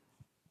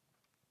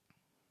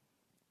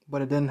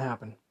 But it didn't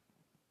happen.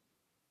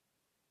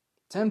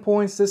 10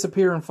 points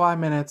disappear in 5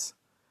 minutes.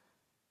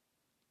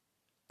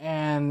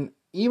 And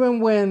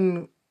even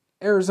when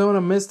Arizona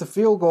missed the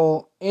field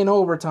goal in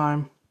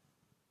overtime,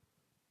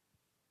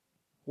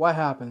 what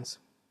happens?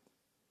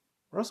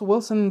 Russell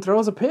Wilson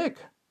throws a pick.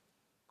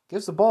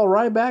 Gives the ball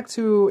right back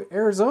to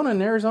Arizona,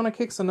 and Arizona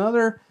kicks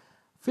another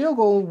field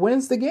goal,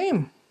 wins the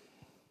game.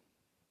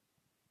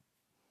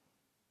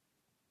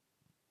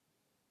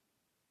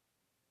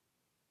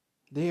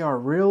 They are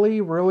really,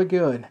 really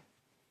good.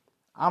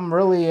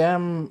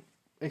 am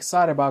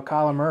excited about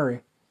Kyler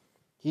Murray.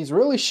 He's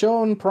really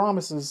shown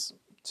promises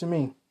to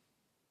me.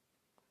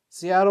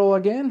 Seattle,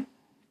 again,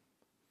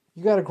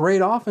 you got a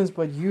great offense,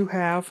 but you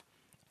have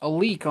a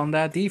leak on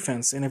that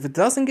defense. And if it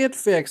doesn't get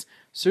fixed,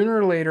 sooner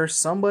or later,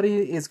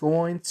 somebody is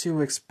going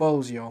to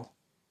expose y'all.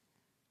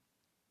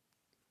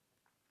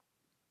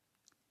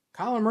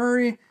 Kyler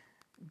Murray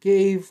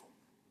gave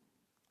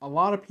a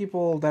lot of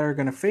people that are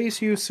going to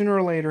face you sooner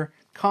or later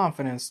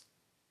confidence.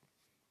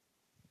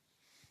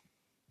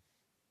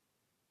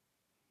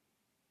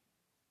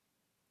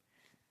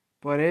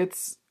 But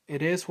it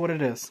is what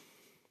it is.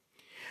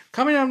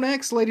 Coming up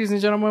next, ladies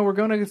and gentlemen, we're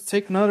going to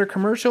take another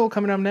commercial.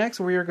 Coming up next,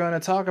 we are going to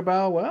talk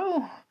about,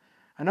 well,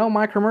 I know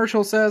my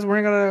commercial says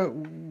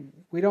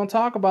we don't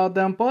talk about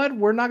them, but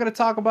we're not going to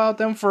talk about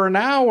them for an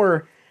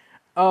hour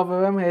of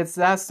them.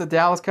 That's the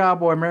Dallas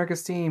Cowboys,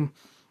 America's team.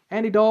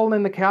 Andy Dalton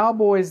and the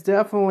Cowboys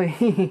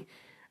definitely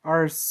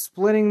are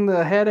splitting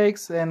the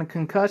headaches and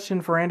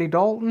concussion for Andy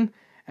Dalton.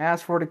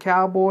 As for the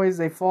Cowboys,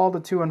 they fall to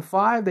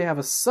 2-5. They have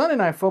a Sunday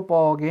night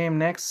football game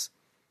next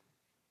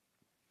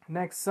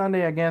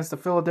Sunday against the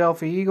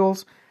Philadelphia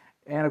Eagles.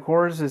 And of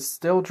course, it's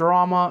still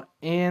drama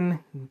in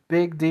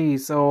Big D.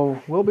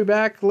 So we'll be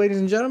back, ladies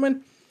and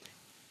gentlemen.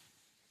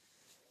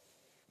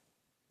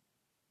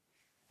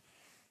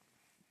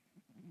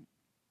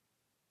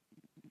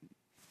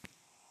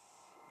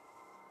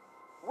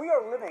 We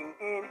are living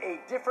in a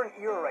different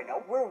era right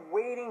now. We're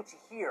waiting to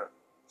hear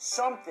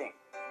something.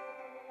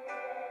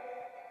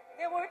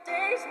 There were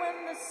days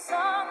when the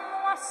sun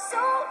was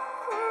so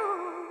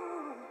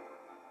cruel.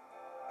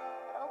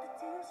 All the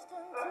tears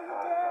turned to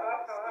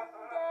dust,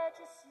 and I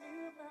just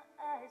knew my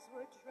eyes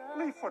were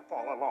dry. Leave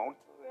football alone.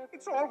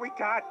 It's all we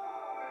got.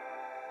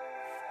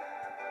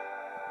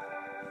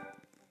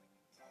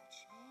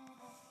 Touch me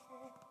like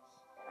this,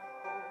 and I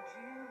hold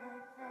you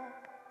like that.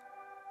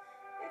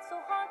 It's so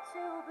hard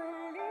to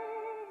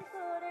believe,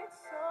 but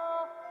it's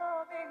all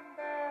coming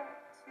back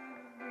to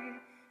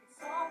me.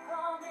 It's all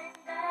coming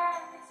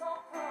back, it's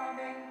all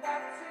coming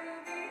back to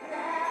me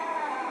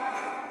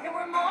now. There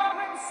were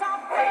moments of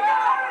fear,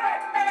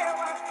 and there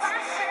were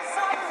flashes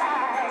of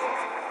light.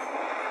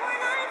 There were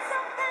nights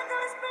of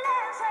endless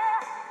pleasure.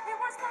 It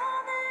was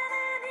more than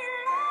any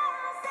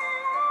loss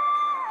in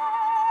love.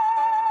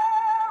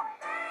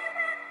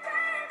 Baby,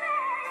 baby,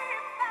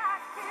 if I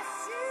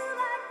kiss you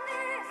like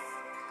this,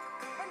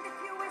 and if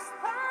you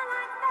whisper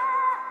like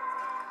that,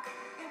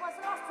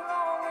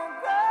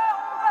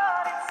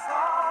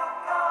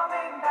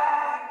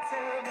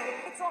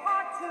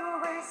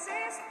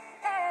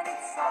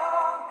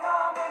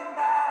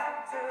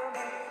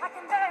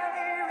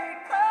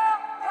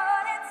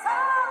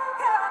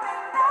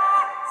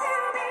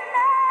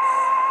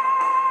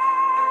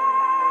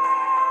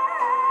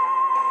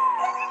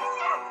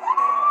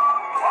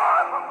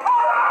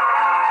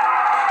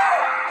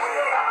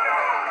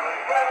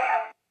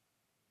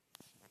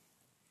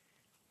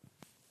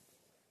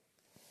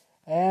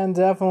 And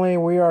definitely,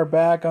 we are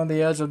back on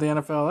the edge of the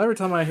NFL. Every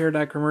time I hear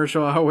that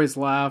commercial, I always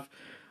laugh.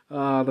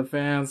 The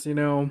fans, it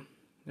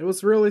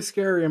was really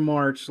scary in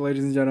March,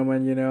 ladies and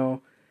gentlemen.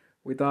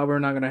 We thought we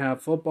were not going to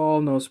have football,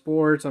 no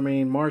sports. I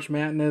mean, March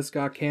Madness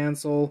got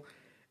canceled,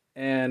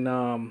 and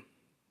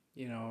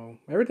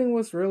everything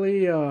was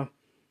really onto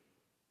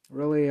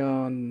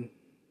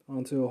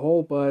a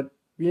hold. But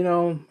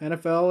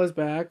NFL is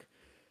back.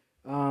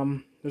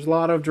 There's a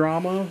lot of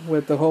drama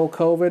with the whole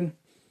COVID.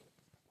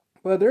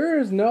 But there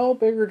is no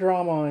bigger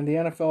drama in the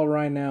NFL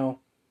right now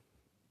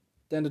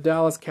than the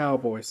Dallas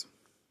Cowboys.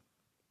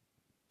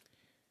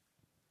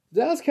 The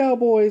Dallas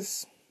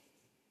Cowboys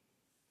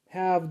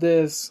have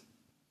this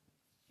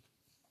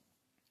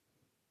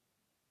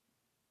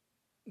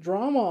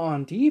drama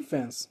on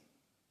defense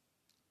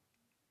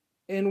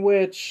in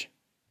which,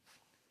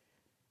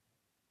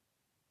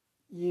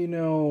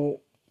 nobody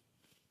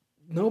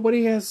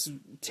has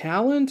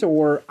talent,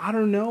 or I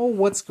don't know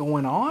what's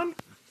going on.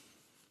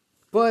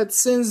 But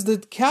since the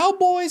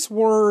Cowboys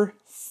were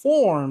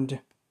formed,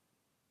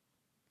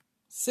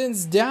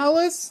 since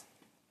Dallas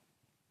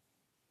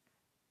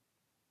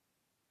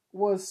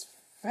was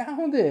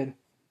founded,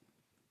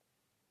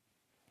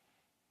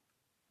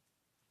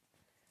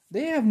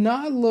 they have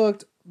not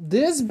looked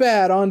this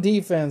bad on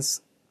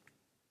defense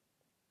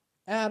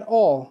at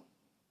all.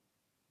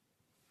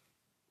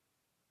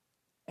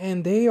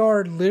 And they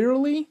are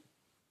literally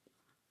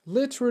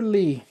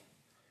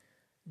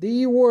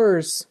the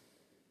worst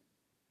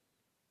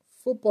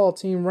football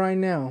team right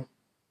now,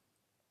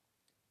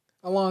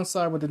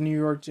 alongside with the New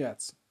York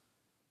Jets.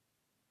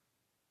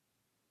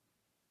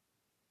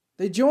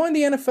 They joined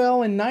the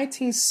NFL in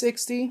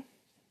 1960.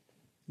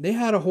 They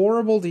had a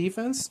horrible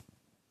defense,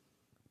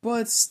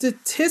 but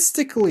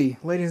statistically,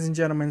 ladies and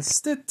gentlemen,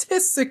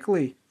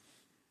 the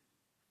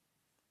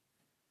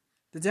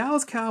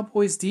Dallas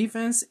Cowboys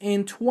defense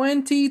in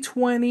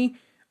 2020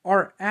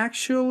 are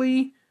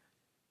actually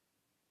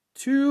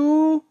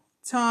 2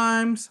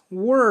 times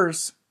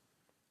worse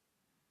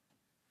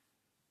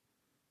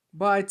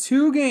by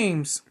 2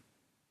 games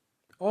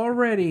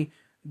already.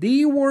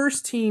 The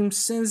worst team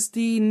since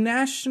the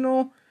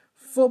National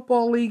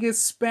Football League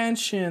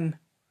expansion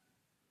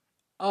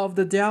of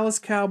the Dallas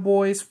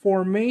Cowboys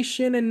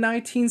formation in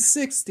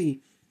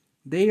 1960.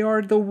 They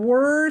are the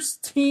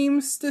worst team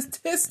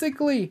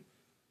statistically.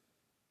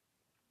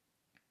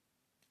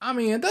 I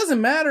mean, it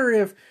doesn't matter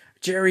if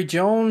Jerry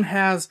Jones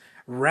has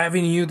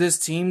revenue this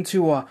team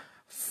to a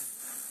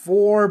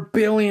 $4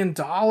 billion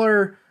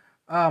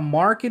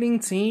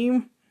marketing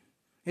team.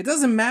 It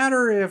doesn't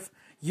matter if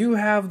you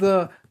have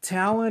the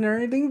talent or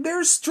anything.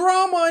 There's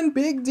drama in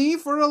Big D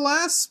for the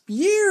last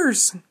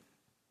years.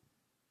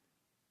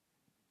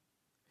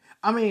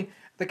 I mean,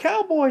 the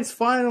Cowboys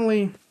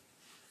finally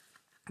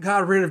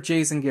got rid of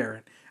Jason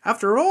Garrett.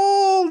 After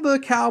all the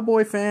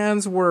Cowboy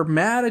fans were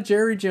mad at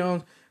Jerry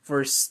Jones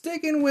for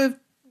sticking with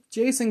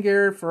Jason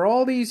Garrett for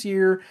all these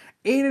years,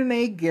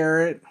 8-8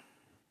 Garrett,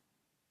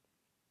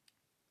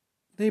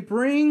 they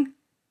bring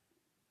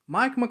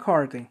Mike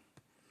McCarthy.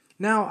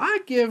 Now, I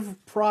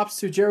give props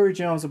to Jerry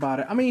Jones about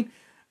it. I mean,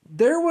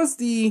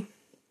 he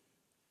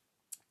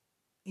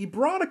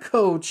brought a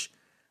coach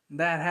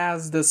that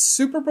has the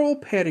Super Bowl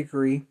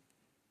pedigree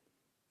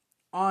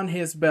on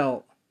his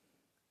belt.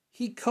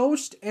 He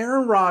coached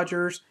Aaron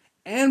Rodgers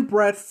and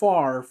Brett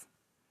Favre.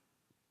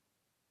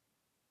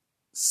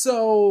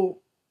 So,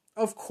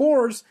 of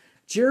course,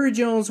 Jerry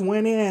Jones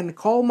went in,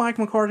 called Mike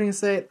McCarthy and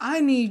said, I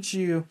need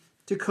you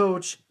to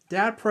coach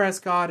Dak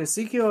Prescott,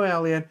 Ezekiel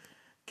Elliott,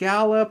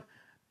 Gallup,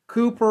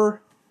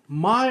 Cooper,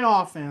 my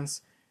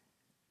offense,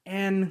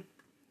 and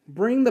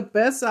bring the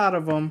best out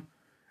of them,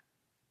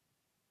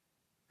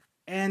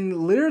 and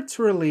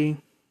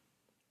literally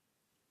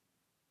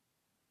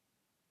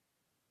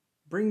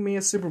bring me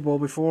a Super Bowl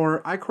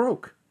before I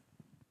croak.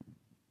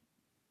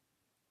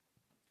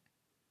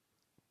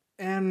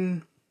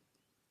 And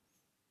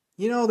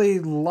they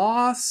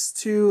lost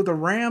to the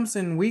Rams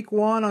in week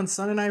 1 on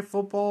Sunday Night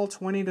Football,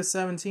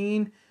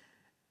 20-17,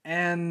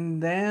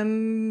 and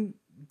then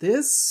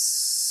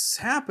this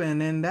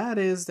happened, and that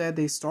is that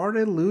they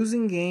started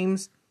losing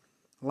games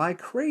like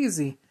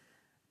crazy.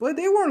 But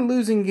they weren't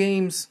losing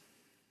games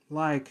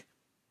like,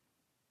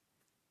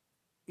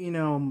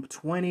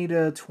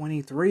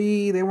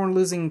 20-23. They weren't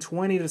losing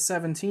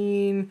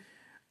 20-17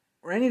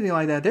 or anything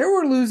like that. They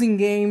were losing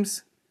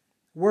games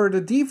where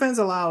the defense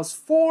allows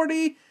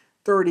 40,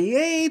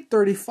 38,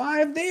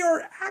 35. They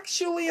are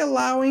actually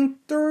allowing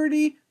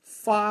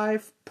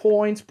 35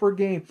 points per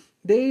game.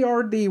 They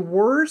are the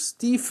worst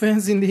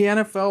defense in the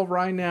NFL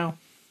right now.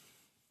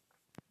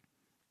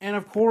 And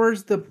of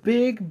course, the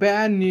big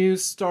bad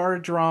news star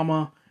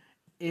drama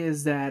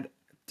is that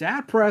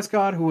Dak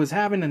Prescott, who was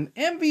having an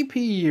MVP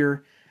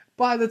year,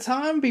 by the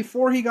time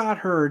before he got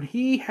hurt,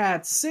 he had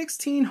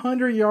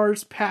 1,600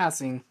 yards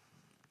passing.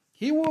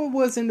 He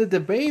was in the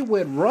debate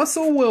with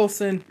Russell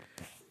Wilson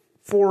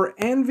for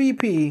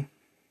MVP.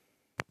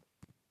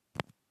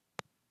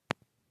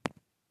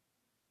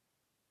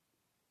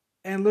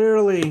 And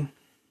literally,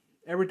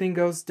 everything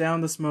goes down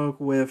the smoke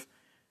with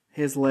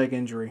his leg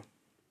injury.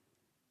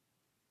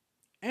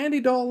 Andy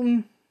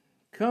Dalton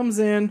comes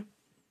in,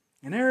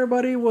 and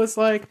everybody was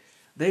like,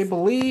 they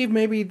believe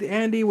maybe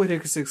Andy, with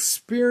his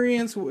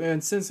experience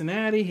in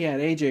Cincinnati, he had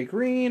AJ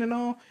Green and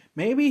all,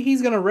 maybe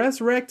he's going to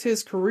resurrect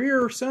his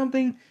career or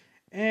something.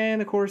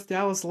 And, of course,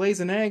 Dallas lays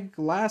an egg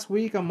last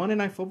week on Monday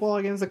Night Football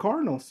against the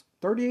Cardinals,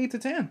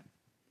 38-10.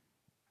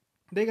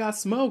 They got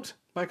smoked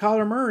by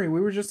Kyler Murray.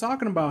 We were just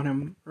talking about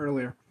him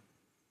earlier.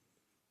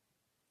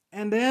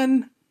 And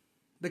then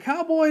the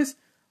Cowboys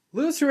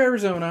lose to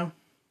Arizona.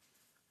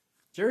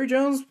 Jerry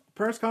Jones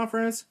press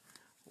conference.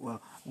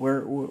 Well,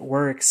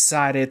 we're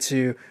excited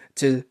to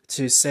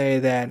say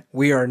that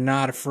we are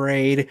not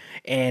afraid,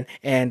 and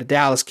the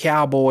Dallas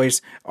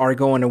Cowboys are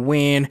going to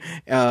win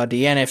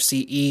the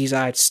NFC East.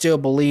 I still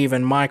believe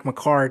in Mike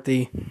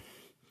McCarthy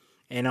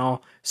and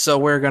all. So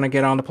we're gonna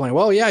get on the plane.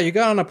 Well, yeah, you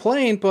got on a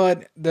plane,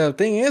 but the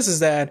thing is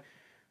that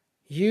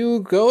you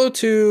go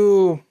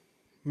to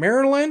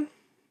Maryland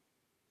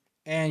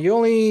and you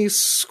only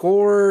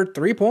scored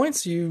 3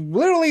 points. You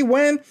literally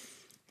went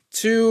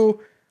to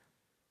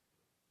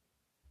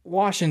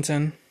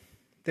Washington.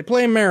 They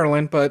play in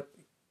Maryland, but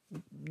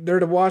they're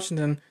the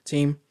Washington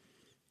team.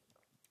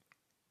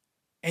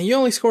 And you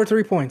only scored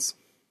 3 points.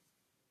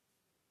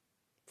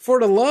 For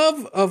the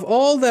love of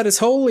all that is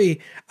holy,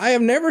 I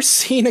have never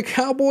seen a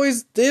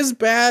Cowboys this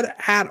bad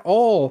at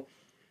all.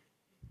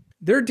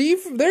 There's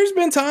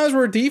been times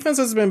where defense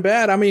has been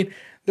bad. I mean,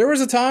 there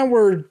was a time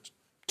where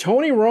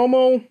Tony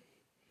Romo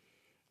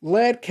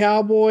led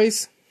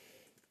Cowboys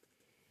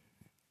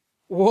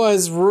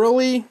was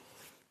really,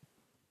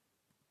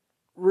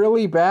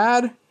 really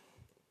bad.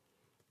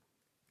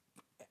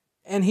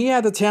 And he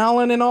had the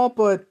talent and all,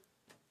 but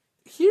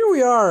here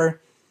we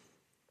are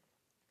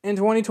in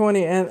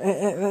 2020,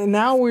 and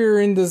now we're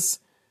in this.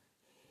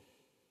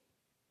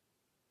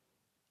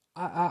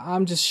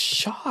 I'm just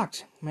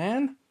shocked,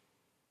 man.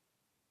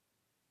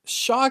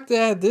 Shocked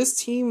that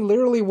this team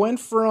literally went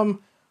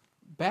from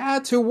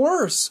bad to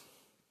worse.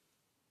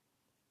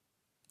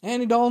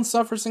 Andy Dalton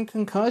suffers a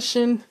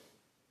concussion,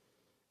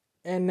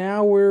 and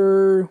now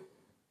we're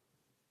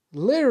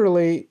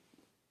literally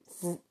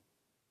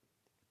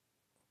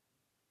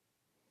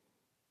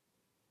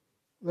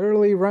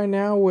right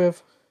now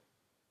with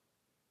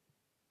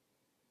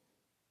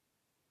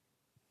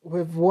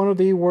one of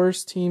the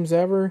worst teams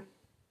ever.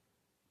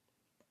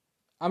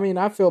 I mean,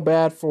 I feel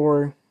bad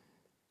for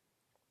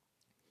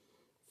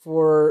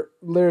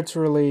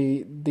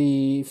literally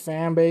the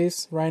fan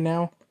base right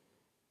now.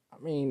 I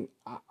mean,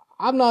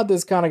 I'm not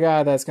this kind of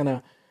guy that's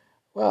gonna,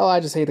 well, I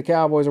just hate the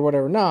Cowboys or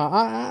whatever. No,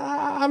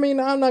 I mean,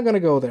 I'm not gonna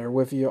go there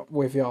with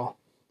y'all.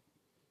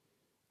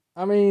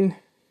 I mean,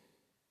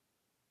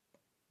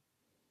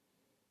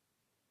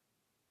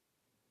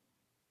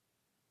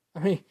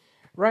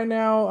 right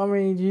now, I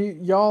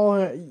mean, y'all,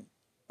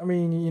 I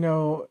mean, you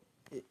know,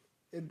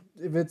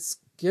 if it's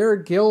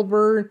Garrett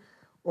Gilbert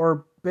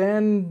or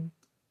Ben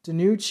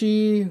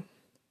DiNucci,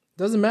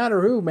 doesn't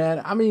matter who,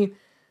 man. I mean,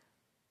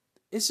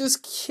 it's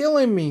just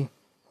killing me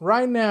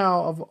right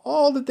now of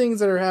all the things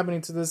that are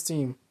happening to this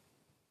team.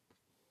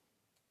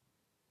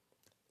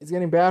 It's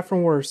getting bad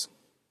from worse.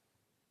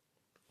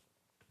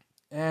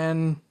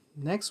 And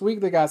next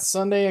week they got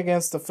Sunday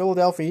against the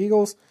Philadelphia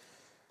Eagles.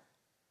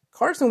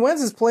 Carson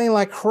Wentz is playing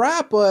like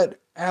crap, but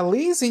at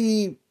least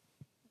he's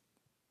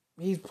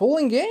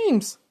pulling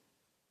games.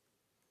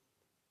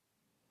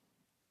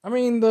 I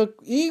mean, the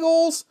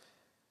Eagles,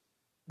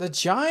 the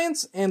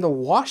Giants, and the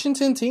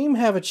Washington team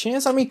have a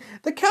chance. I mean,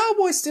 the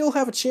Cowboys still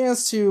have a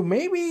chance to,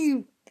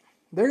 maybe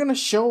they're going to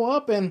show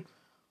up and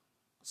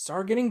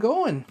start getting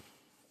going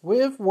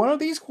with one of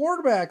these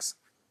quarterbacks.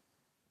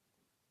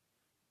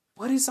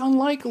 But it's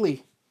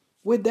unlikely.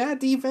 With that,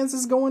 defense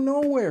is going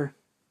nowhere.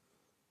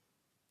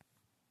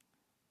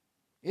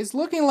 It's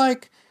looking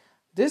like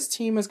this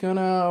team is going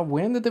to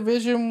win the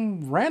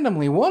division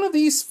randomly. One of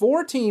these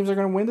four teams are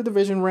going to win the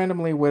division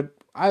randomly with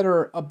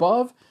either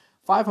above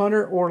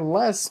 500 or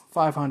less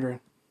 500.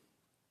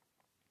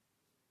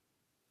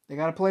 They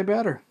got to play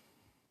better.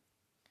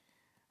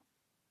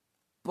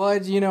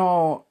 But, you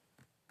know,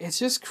 it's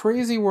just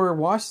crazy where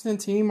Washington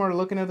team are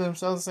looking at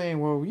themselves saying,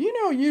 well, you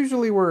know,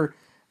 usually we're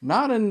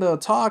not in the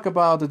talk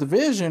about the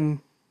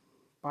division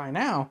by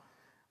now.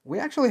 We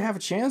actually have a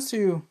chance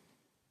to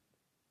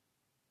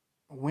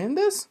win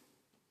this?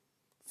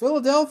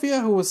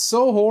 Philadelphia, who was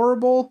so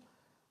horrible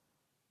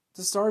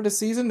to start the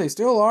season, they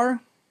still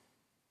are.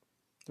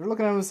 They're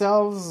looking at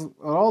themselves,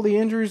 all the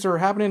injuries are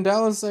happening in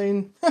Dallas,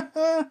 saying,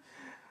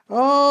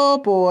 oh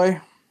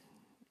boy,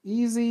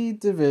 easy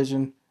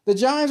division. The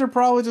Giants are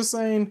probably just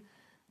saying,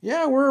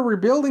 yeah, we're a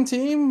rebuilding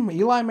team.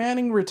 Eli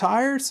Manning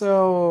retired,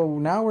 so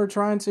now we're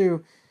trying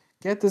to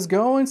get this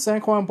going.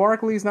 Saquon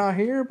Barkley's not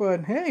here,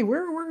 but hey,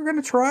 we're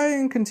going to try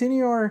and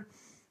continue our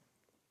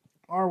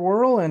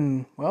whirl,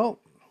 and, well,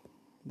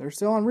 they're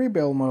still on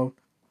rebuild mode.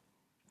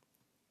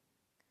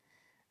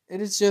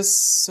 It is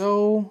just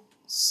so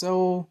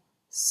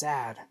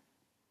sad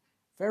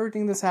for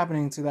everything that's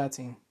happening to that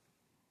team.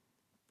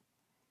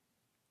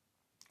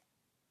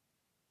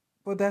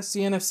 But that's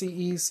the NFC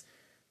East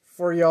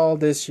for y'all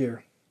this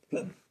year.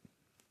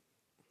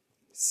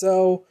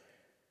 So,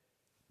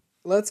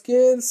 let's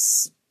get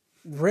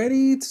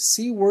ready to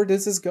see where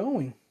this is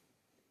going.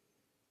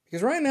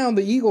 Because right now,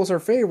 the Eagles are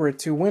favorite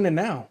to win it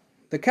now.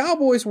 The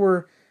Cowboys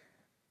were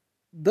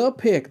the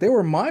pick. They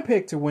were my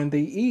pick to win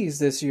the East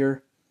this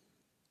year.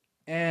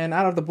 And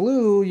out of the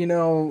blue,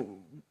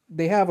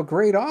 they have a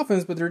great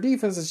offense, but their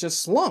defense is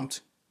just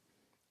slumped.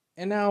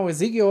 And now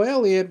Ezekiel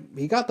Elliott,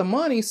 he got the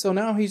money, so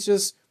now he's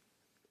just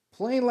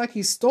playing like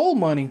he stole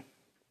money.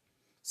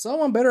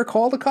 Someone better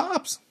call the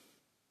cops.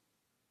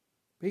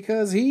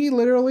 Because he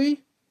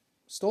literally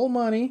stole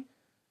money,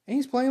 and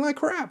he's playing like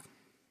crap.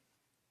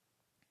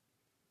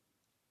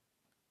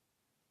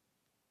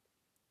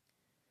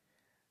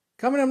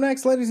 Coming up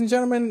next, ladies and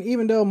gentlemen,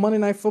 even though Monday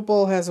Night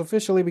Football has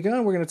officially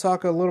begun, we're going to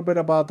talk a little bit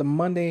about the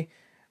Monday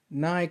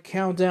Night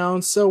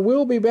Countdown. So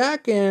we'll be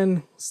back,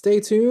 and stay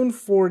tuned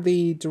for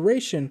the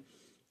duration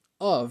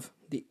of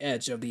the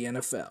Edge of the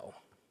NFL.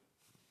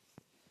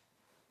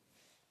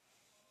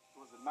 It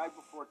was the night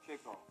before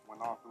kickoff,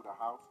 went all through the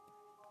house.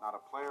 Not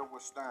a player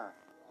was stirring,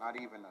 not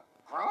even a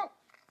crump.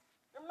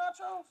 Them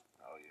nachos?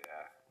 Oh,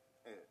 yeah.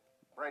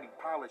 Brady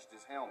polished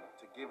his helmet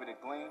to give it a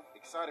gleam,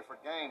 excited for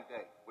game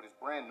day with his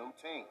brand new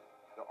team.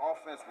 The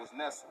offense was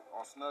nestled,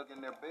 all snug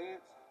in their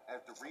beds, as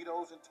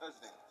Doritos and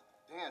touchdowns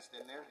danced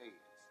in their heads.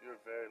 You're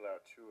a very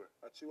loud chewer.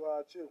 I chew.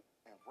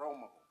 And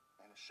Romo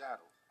and the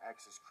shadows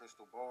asked his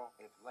crystal ball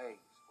if Lay's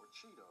or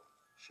Cheetos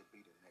should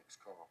be the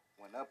next call.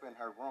 When up in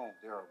her room,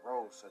 there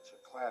arose such a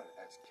clatter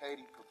as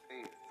Katie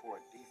prepared for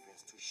a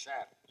defense to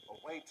shatter.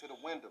 Away to the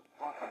window,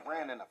 Bronco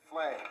ran in a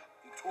flash.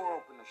 He tore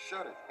open the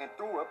shutter and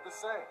threw up the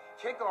sash.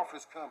 Kickoff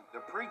is coming.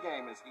 The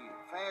pregame is here.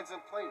 Fans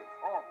and players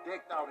all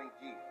decked out in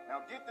gear.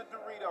 Now get the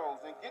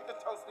Doritos and get the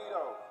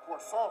Tostitos.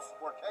 Pour sauce,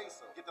 pour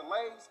queso. Get the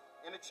Lay's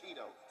and the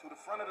Cheetos. To the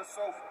front of the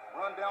sofa.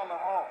 Run down the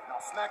hall. Now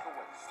snack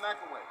away,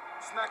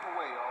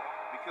 y'all.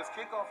 Because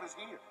kickoff is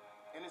here.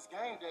 And it's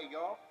game day,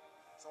 y'all.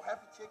 So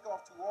happy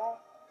kickoff to all,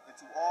 and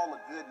to all a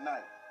good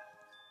night.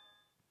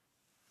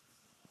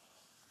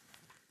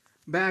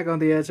 Back on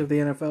the Edge of the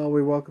NFL,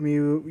 we welcome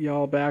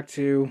y'all back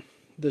to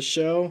the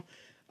show.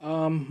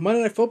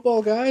 Monday Night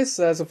Football, guys,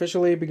 has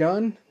officially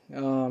begun.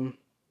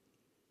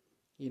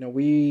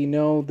 We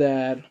know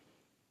that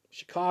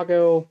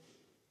Chicago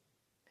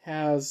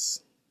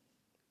has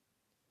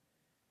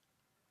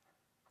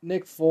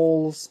Nick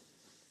Foles,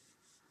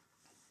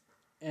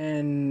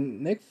 and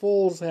Nick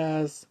Foles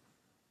has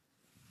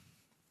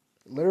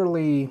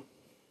literally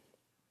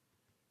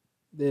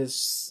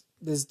this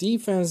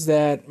defense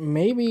that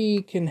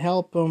maybe can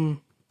help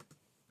him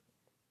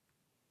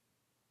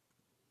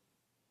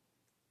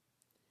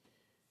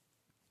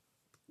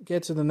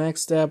get to the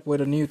next step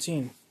with a new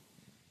team.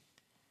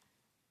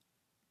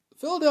 The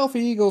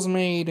Philadelphia Eagles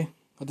made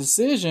a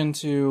decision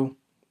to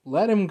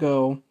let him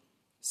go,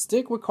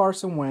 stick with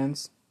Carson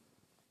Wentz,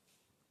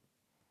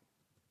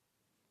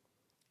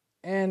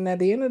 and at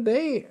the end of the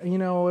day,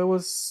 it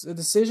was a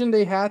decision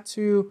they had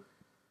to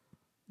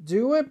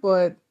do it,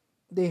 but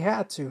they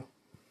had to.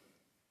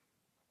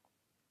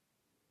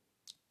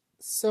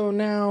 So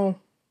now,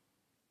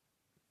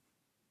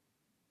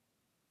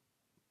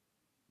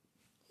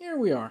 here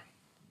we are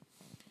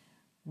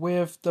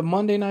with the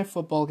Monday Night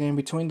Football game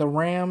between the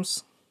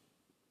Rams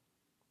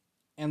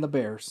and the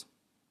Bears.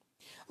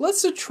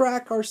 Let's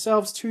subtract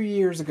ourselves 2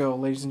 years ago,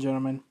 ladies and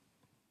gentlemen.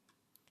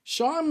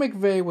 Sean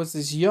McVay was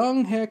this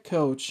young head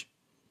coach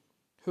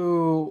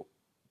who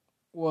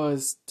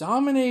was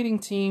dominating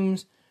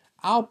teams,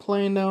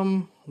 outplaying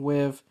them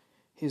with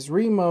his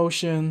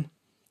remotion.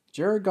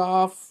 Jared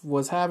Goff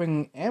was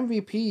having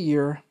MVP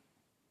year.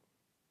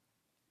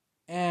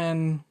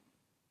 And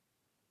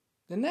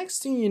the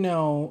next thing you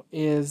know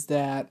is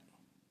that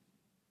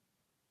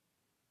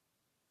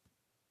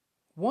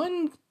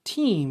one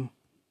team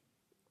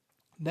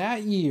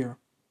that year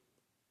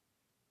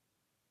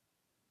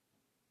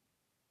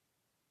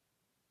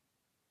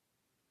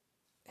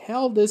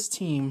held this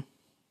team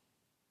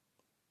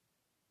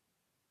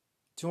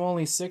to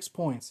only 6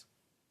 points.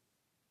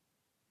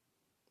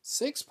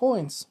 6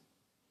 points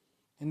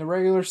in the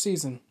regular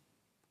season.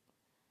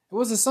 It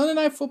was a Sunday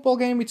Night Football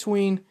game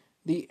between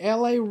the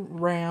LA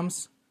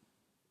Rams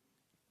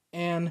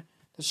and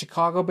the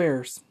Chicago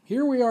Bears.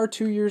 Here we are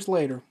 2 years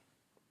later.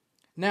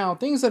 Now,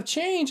 things have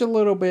changed a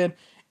little bit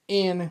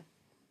in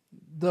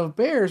the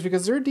Bears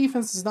because their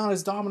defense is not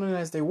as dominant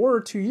as they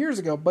were 2 years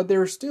ago, but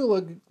they're still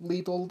a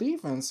lethal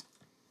defense.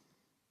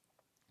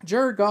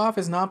 Jared Goff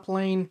is not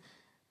playing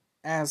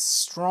as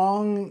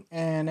strong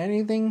and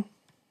anything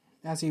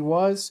as he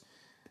was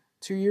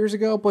 2 years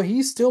ago, but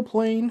he's still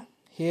playing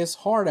his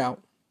heart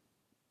out.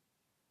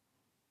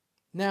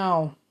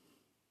 Now,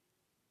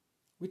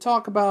 we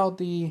talk about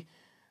the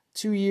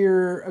 2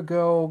 year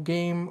ago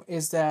game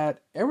is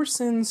that ever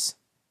since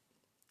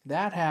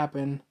that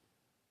happened,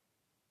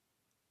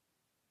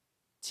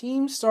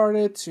 teams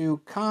started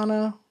to kind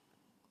of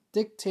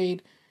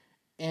dictate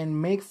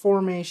and make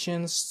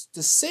formations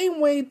the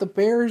same way the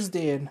Bears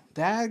did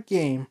that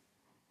game.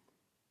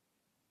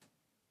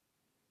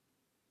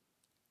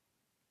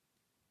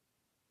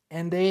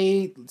 And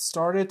they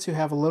started to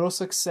have a little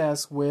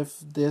success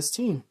with this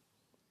team.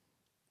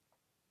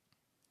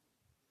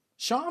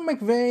 Sean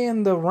McVay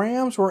and the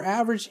Rams were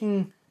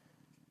averaging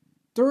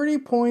 30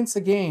 points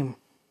a game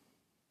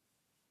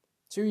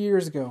 2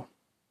 years ago.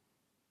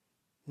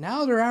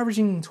 Now they're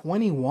averaging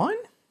 21?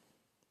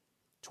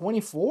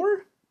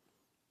 24?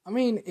 I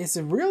mean, is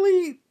it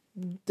really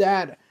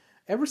that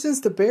ever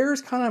since the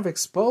Bears kind of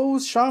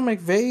exposed Sean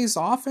McVay's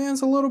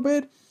offense a little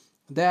bit,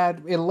 that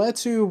it led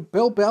to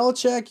Bill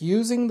Belichick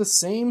using the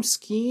same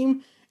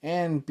scheme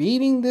and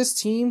beating this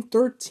team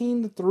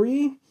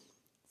 13-3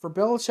 for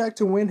Belichick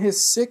to win his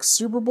 6th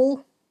Super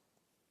Bowl?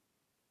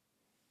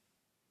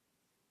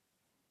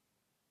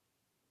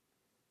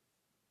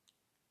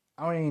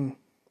 I mean,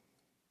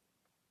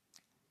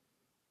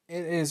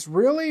 it is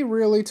really,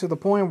 really to the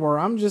point where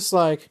I'm just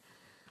like,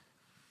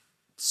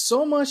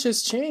 so much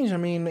has changed. I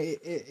mean,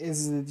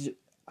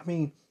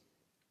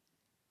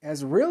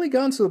 has it really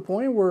gotten to the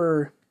point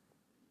where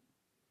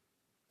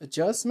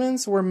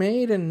adjustments were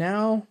made and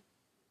now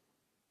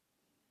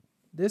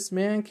this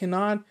man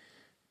cannot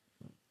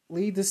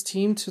lead this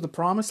team to the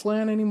promised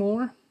land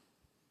anymore?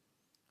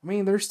 I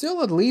mean, they're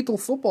still a lethal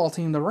football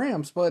team, the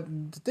Rams, but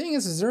the thing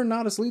is they're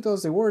not as lethal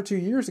as they were 2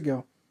 years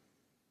ago.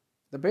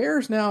 The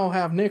Bears now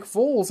have Nick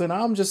Foles, and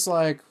I'm just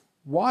like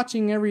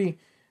watching every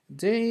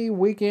day,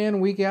 week in,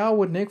 week out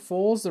with Nick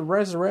Foles, the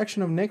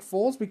resurrection of Nick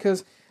Foles,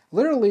 because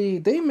literally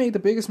they made the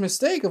biggest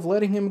mistake of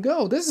letting him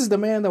go. This is the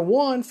man that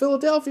won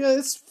Philadelphia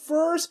its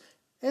first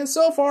and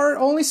so far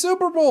only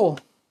Super Bowl.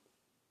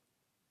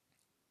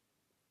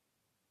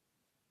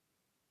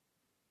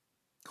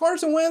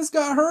 Carson Wentz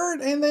got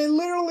hurt, and they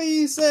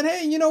literally said,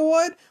 hey, you know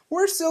what?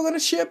 We're still going to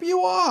ship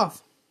you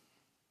off.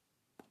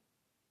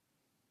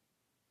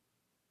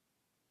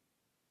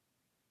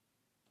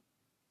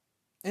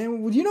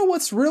 And you know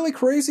what's really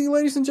crazy,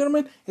 ladies and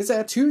gentlemen, is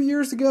that 2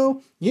 years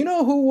ago, you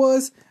know who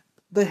was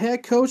the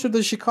head coach of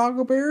the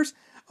Chicago Bears?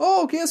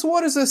 Oh, guess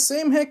what? Is the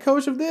same head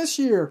coach of this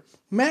year.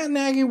 Matt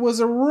Nagy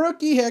was a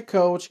rookie head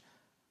coach.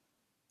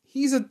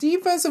 He's a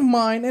defensive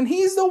mind, and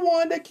he's the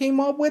one that came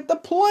up with the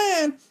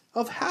plan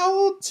of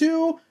how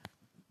to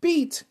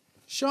beat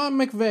Sean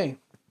McVay.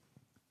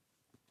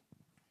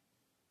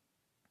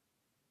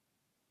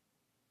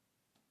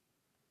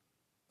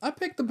 I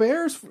picked the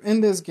Bears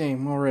in this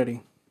game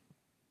already.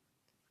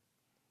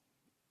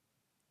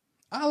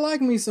 I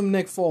like me some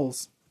Nick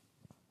Foles.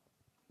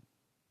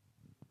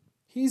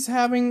 He's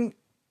having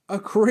a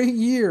great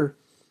year.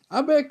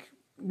 I bet,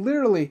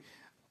 literally,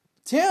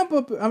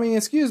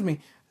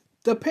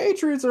 the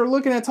Patriots are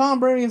looking at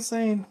Tom Brady and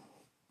saying,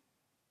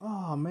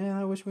 oh man,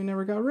 I wish we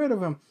never got rid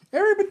of him.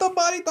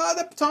 Everybody thought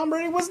that Tom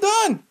Brady was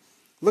done.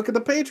 Look at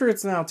the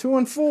Patriots now,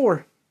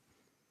 2-4.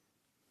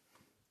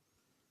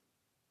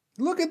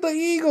 Look at the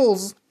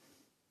Eagles.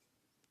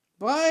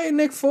 Bye,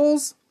 Nick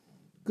Foles.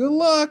 Good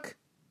luck.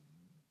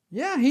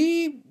 Yeah,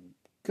 he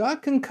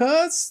got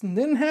concussed and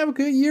didn't have a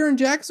good year in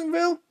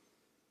Jacksonville.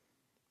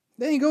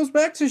 Then he goes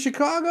back to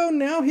Chicago.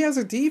 Now he has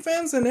a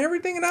defense and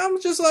everything. And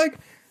I'm just like,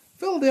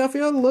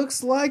 Philadelphia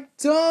looks like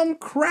dumb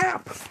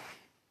crap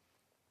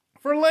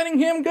for letting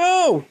him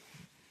go.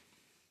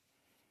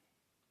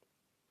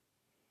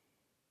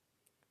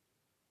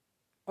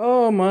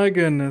 Oh my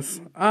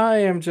goodness. I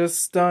am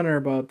just stunner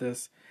about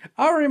this.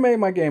 I already made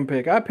my game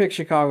pick. I picked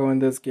Chicago in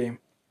this game.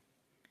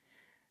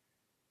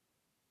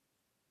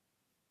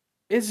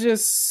 It's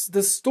just,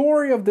 the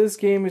story of this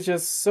game is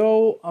just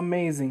so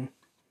amazing.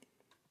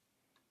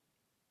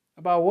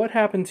 About what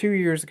happened 2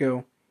 years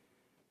ago.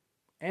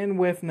 And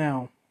with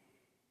now.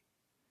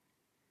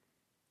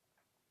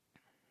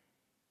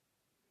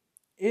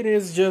 It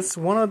is just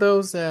one of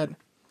those that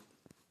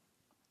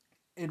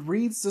it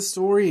reads the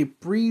story, it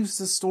breathes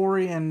the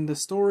story, and the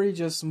story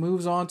just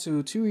moves on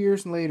to 2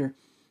 years later.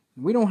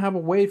 We don't have a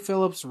Wade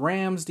Phillips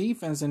Rams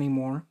defense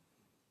anymore.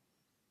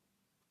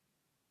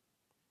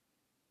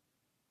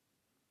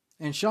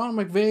 And Sean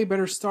McVay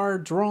better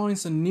start drawing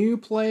some new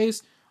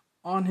plays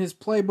on his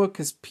playbook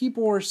because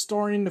people are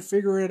starting to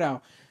figure it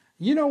out.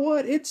 You know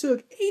what? It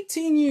took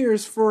 18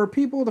 years for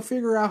people to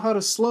figure out how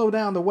to slow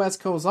down the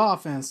West Coast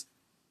offense.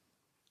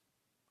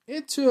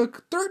 It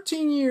took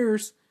 13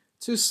 years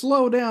to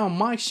slow down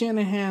Mike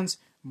Shanahan's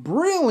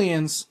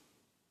brilliance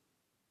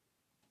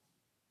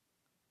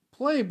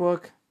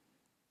playbook.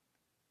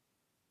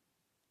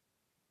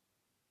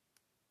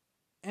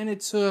 And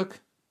it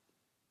took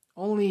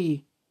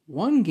only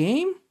one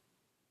game?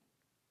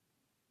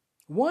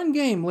 One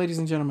game, ladies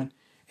and gentlemen.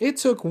 It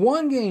took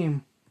one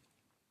game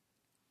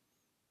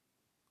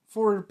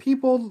for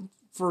people,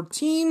 for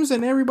teams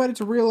and everybody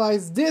to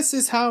realize this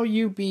is how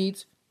you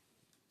beat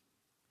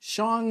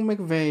Sean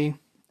McVay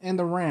and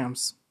the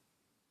Rams.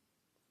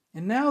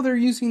 And now they're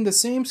using the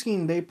same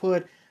scheme. They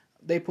put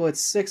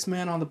 6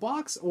 men on the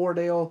box, or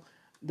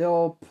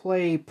they'll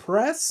play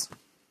press.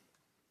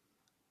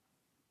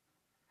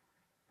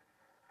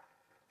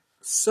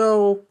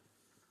 So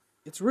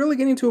it's really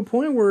getting to a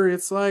point where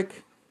it's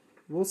like,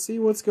 we'll see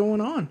what's going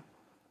on.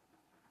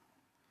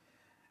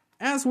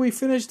 As we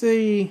finish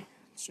the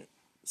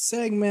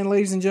segment,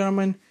 ladies and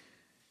gentlemen,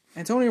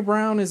 Antonio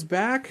Brown is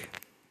back.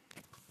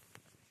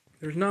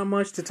 There's not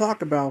much to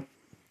talk about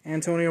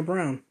Antonio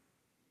Brown.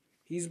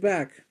 He's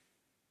back.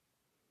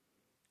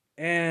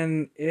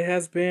 And it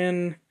has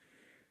been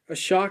a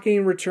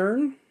shocking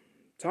return.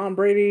 Tom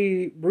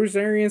Brady, Bruce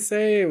Arians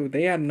say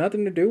they had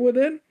nothing to do with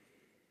it.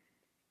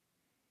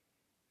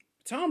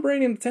 Tom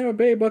Brady and the Tampa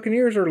Bay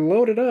Buccaneers are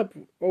loaded up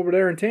over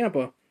there in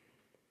Tampa.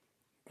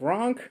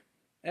 Gronk,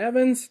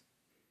 Evans,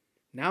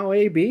 now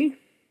AB.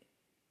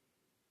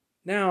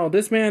 Now,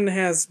 this man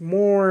has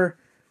more,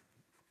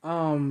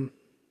 as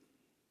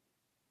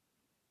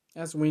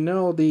we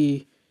know,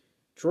 the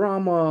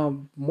drama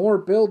more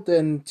built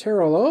than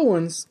Terrell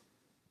Owens.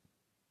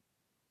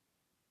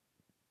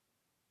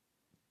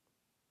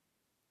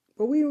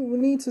 But we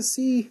need to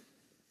see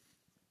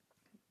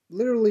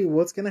literally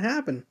what's going to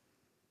happen.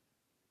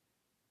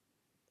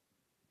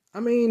 I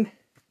mean,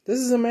 this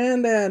is a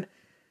man that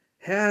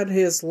had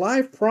his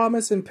life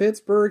promise in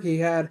Pittsburgh. He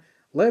had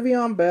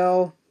Le'Veon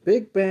Bell,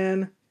 Big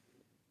Ben,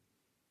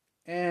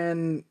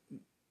 and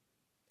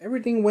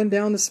everything went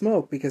down the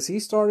smoke because he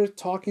started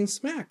talking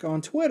smack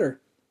on Twitter.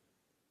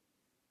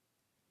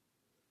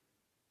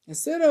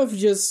 Instead of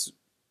just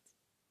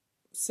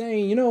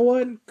saying, you know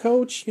what,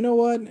 coach, you know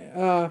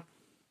what,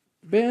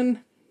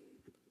 Ben,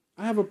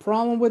 I have a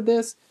problem with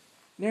this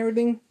and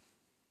everything.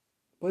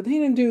 But he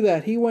didn't do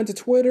that. He went to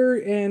Twitter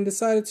and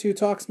decided to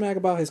talk smack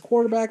about his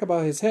quarterback,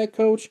 about his head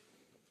coach.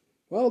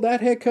 Well,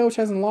 that head coach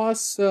hasn't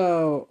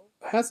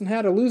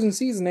had a losing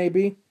season,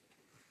 AB.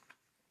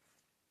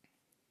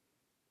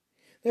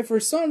 That for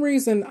some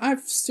reason, I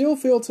still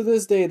feel to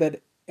this day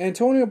that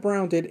Antonio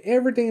Brown did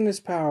everything in his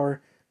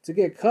power to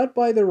get cut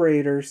by the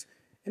Raiders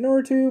in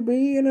order to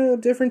be in a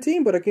different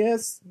team. But I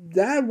guess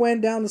that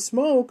went down the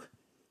smoke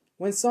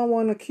when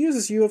someone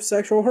accuses you of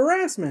sexual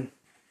harassment.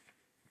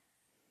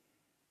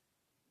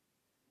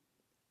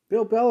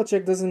 Bill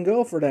Belichick doesn't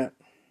go for that.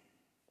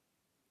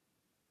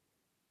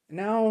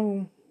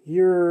 Now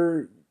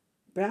you're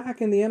back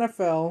in the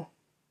NFL.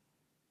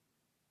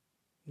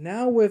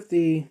 Now with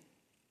the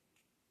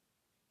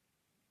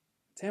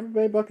Tampa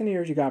Bay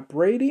Buccaneers, you got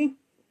Brady,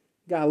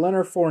 you got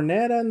Leonard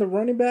Fournette in the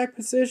running back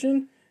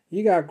position,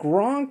 you got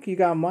Gronk, you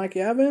got Mike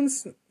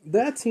Evans.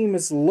 That team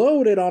is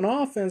loaded on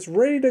offense,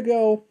 ready to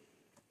go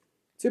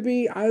to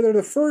be either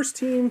the first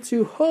team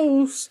to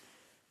host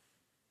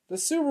the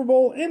Super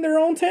Bowl in their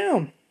own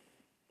town.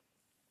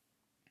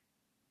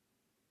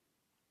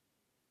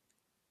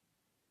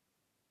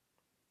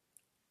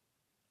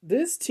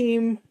 This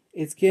team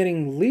is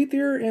getting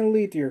lethier and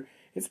lethier.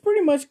 It's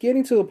pretty much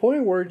getting to the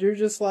point where you're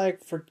just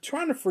like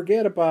trying to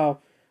forget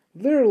about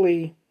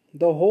literally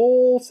the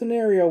whole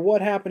scenario of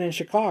what happened in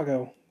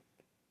Chicago.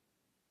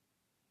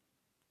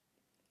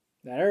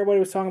 That everybody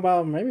was talking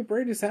about maybe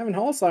Brady's having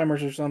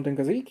Alzheimer's or something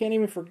because he can't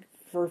even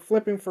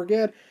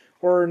forget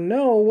or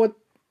know what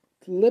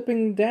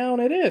lipping down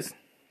it is.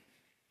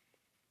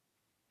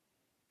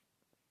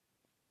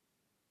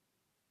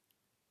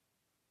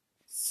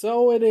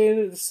 So it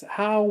is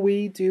how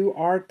we do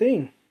our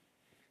thing.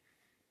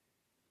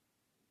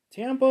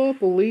 Tampa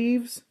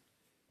believes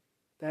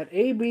that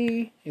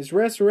AB is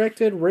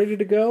resurrected, ready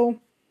to go.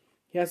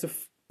 He has to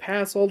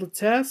pass all the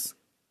tests,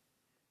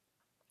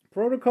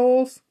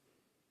 protocols,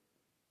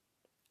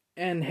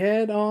 and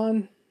head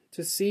on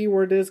to see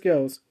where this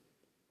goes.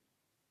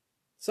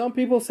 Some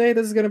people say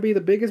this is going to be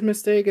the biggest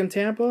mistake in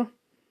Tampa.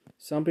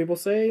 Some people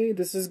say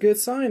this is good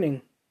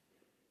signing.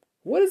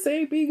 What is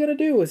AB going to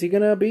do? Is he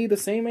going to be the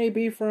same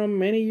AB from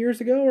many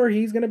years ago, or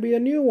he's going to be a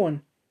new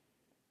one?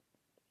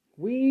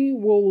 We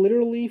will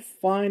literally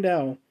find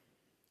out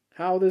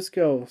how this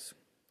goes.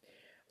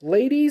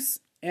 Ladies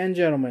and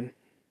gentlemen,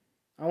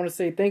 I want to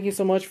say thank you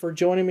so much for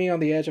joining me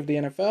on the Edge of the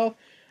NFL.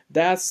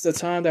 That's the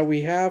time that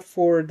we have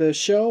for the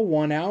show,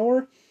 1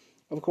 hour.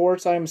 Of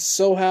course, I'm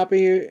so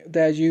happy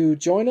that you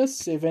join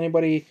us. If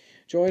anybody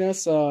join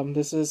us,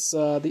 this is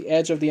the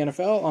Edge of the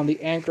NFL on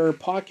the Anchor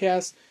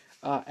podcast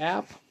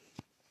app.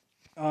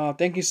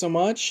 Thank you so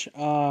much.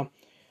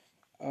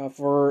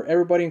 For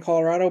everybody in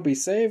Colorado, be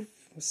safe.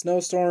 A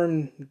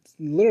snowstorm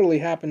literally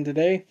happened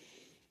today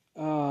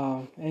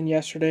and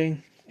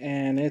yesterday,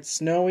 and it's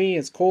snowy,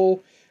 it's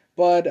cold.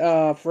 But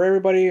for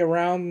everybody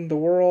around the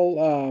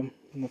world,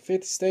 in the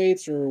 50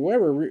 states or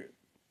wherever,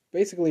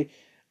 basically,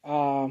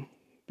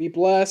 be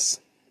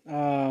blessed.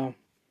 Cheer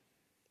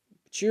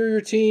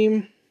your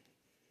team,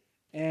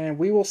 and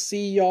we will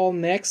see y'all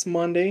next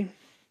Monday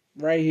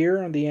right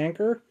here on the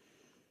Anchor,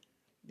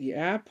 the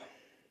app.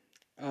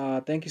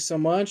 Thank you so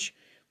much.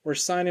 We're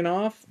signing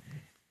off,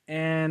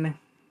 and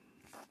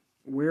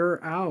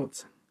we're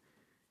out.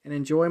 And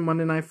enjoy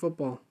Monday Night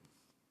Football.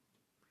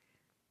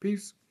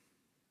 Peace.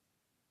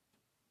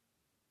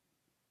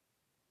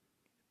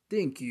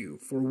 Thank you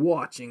for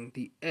watching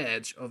the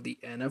Edge of the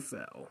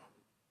NFL.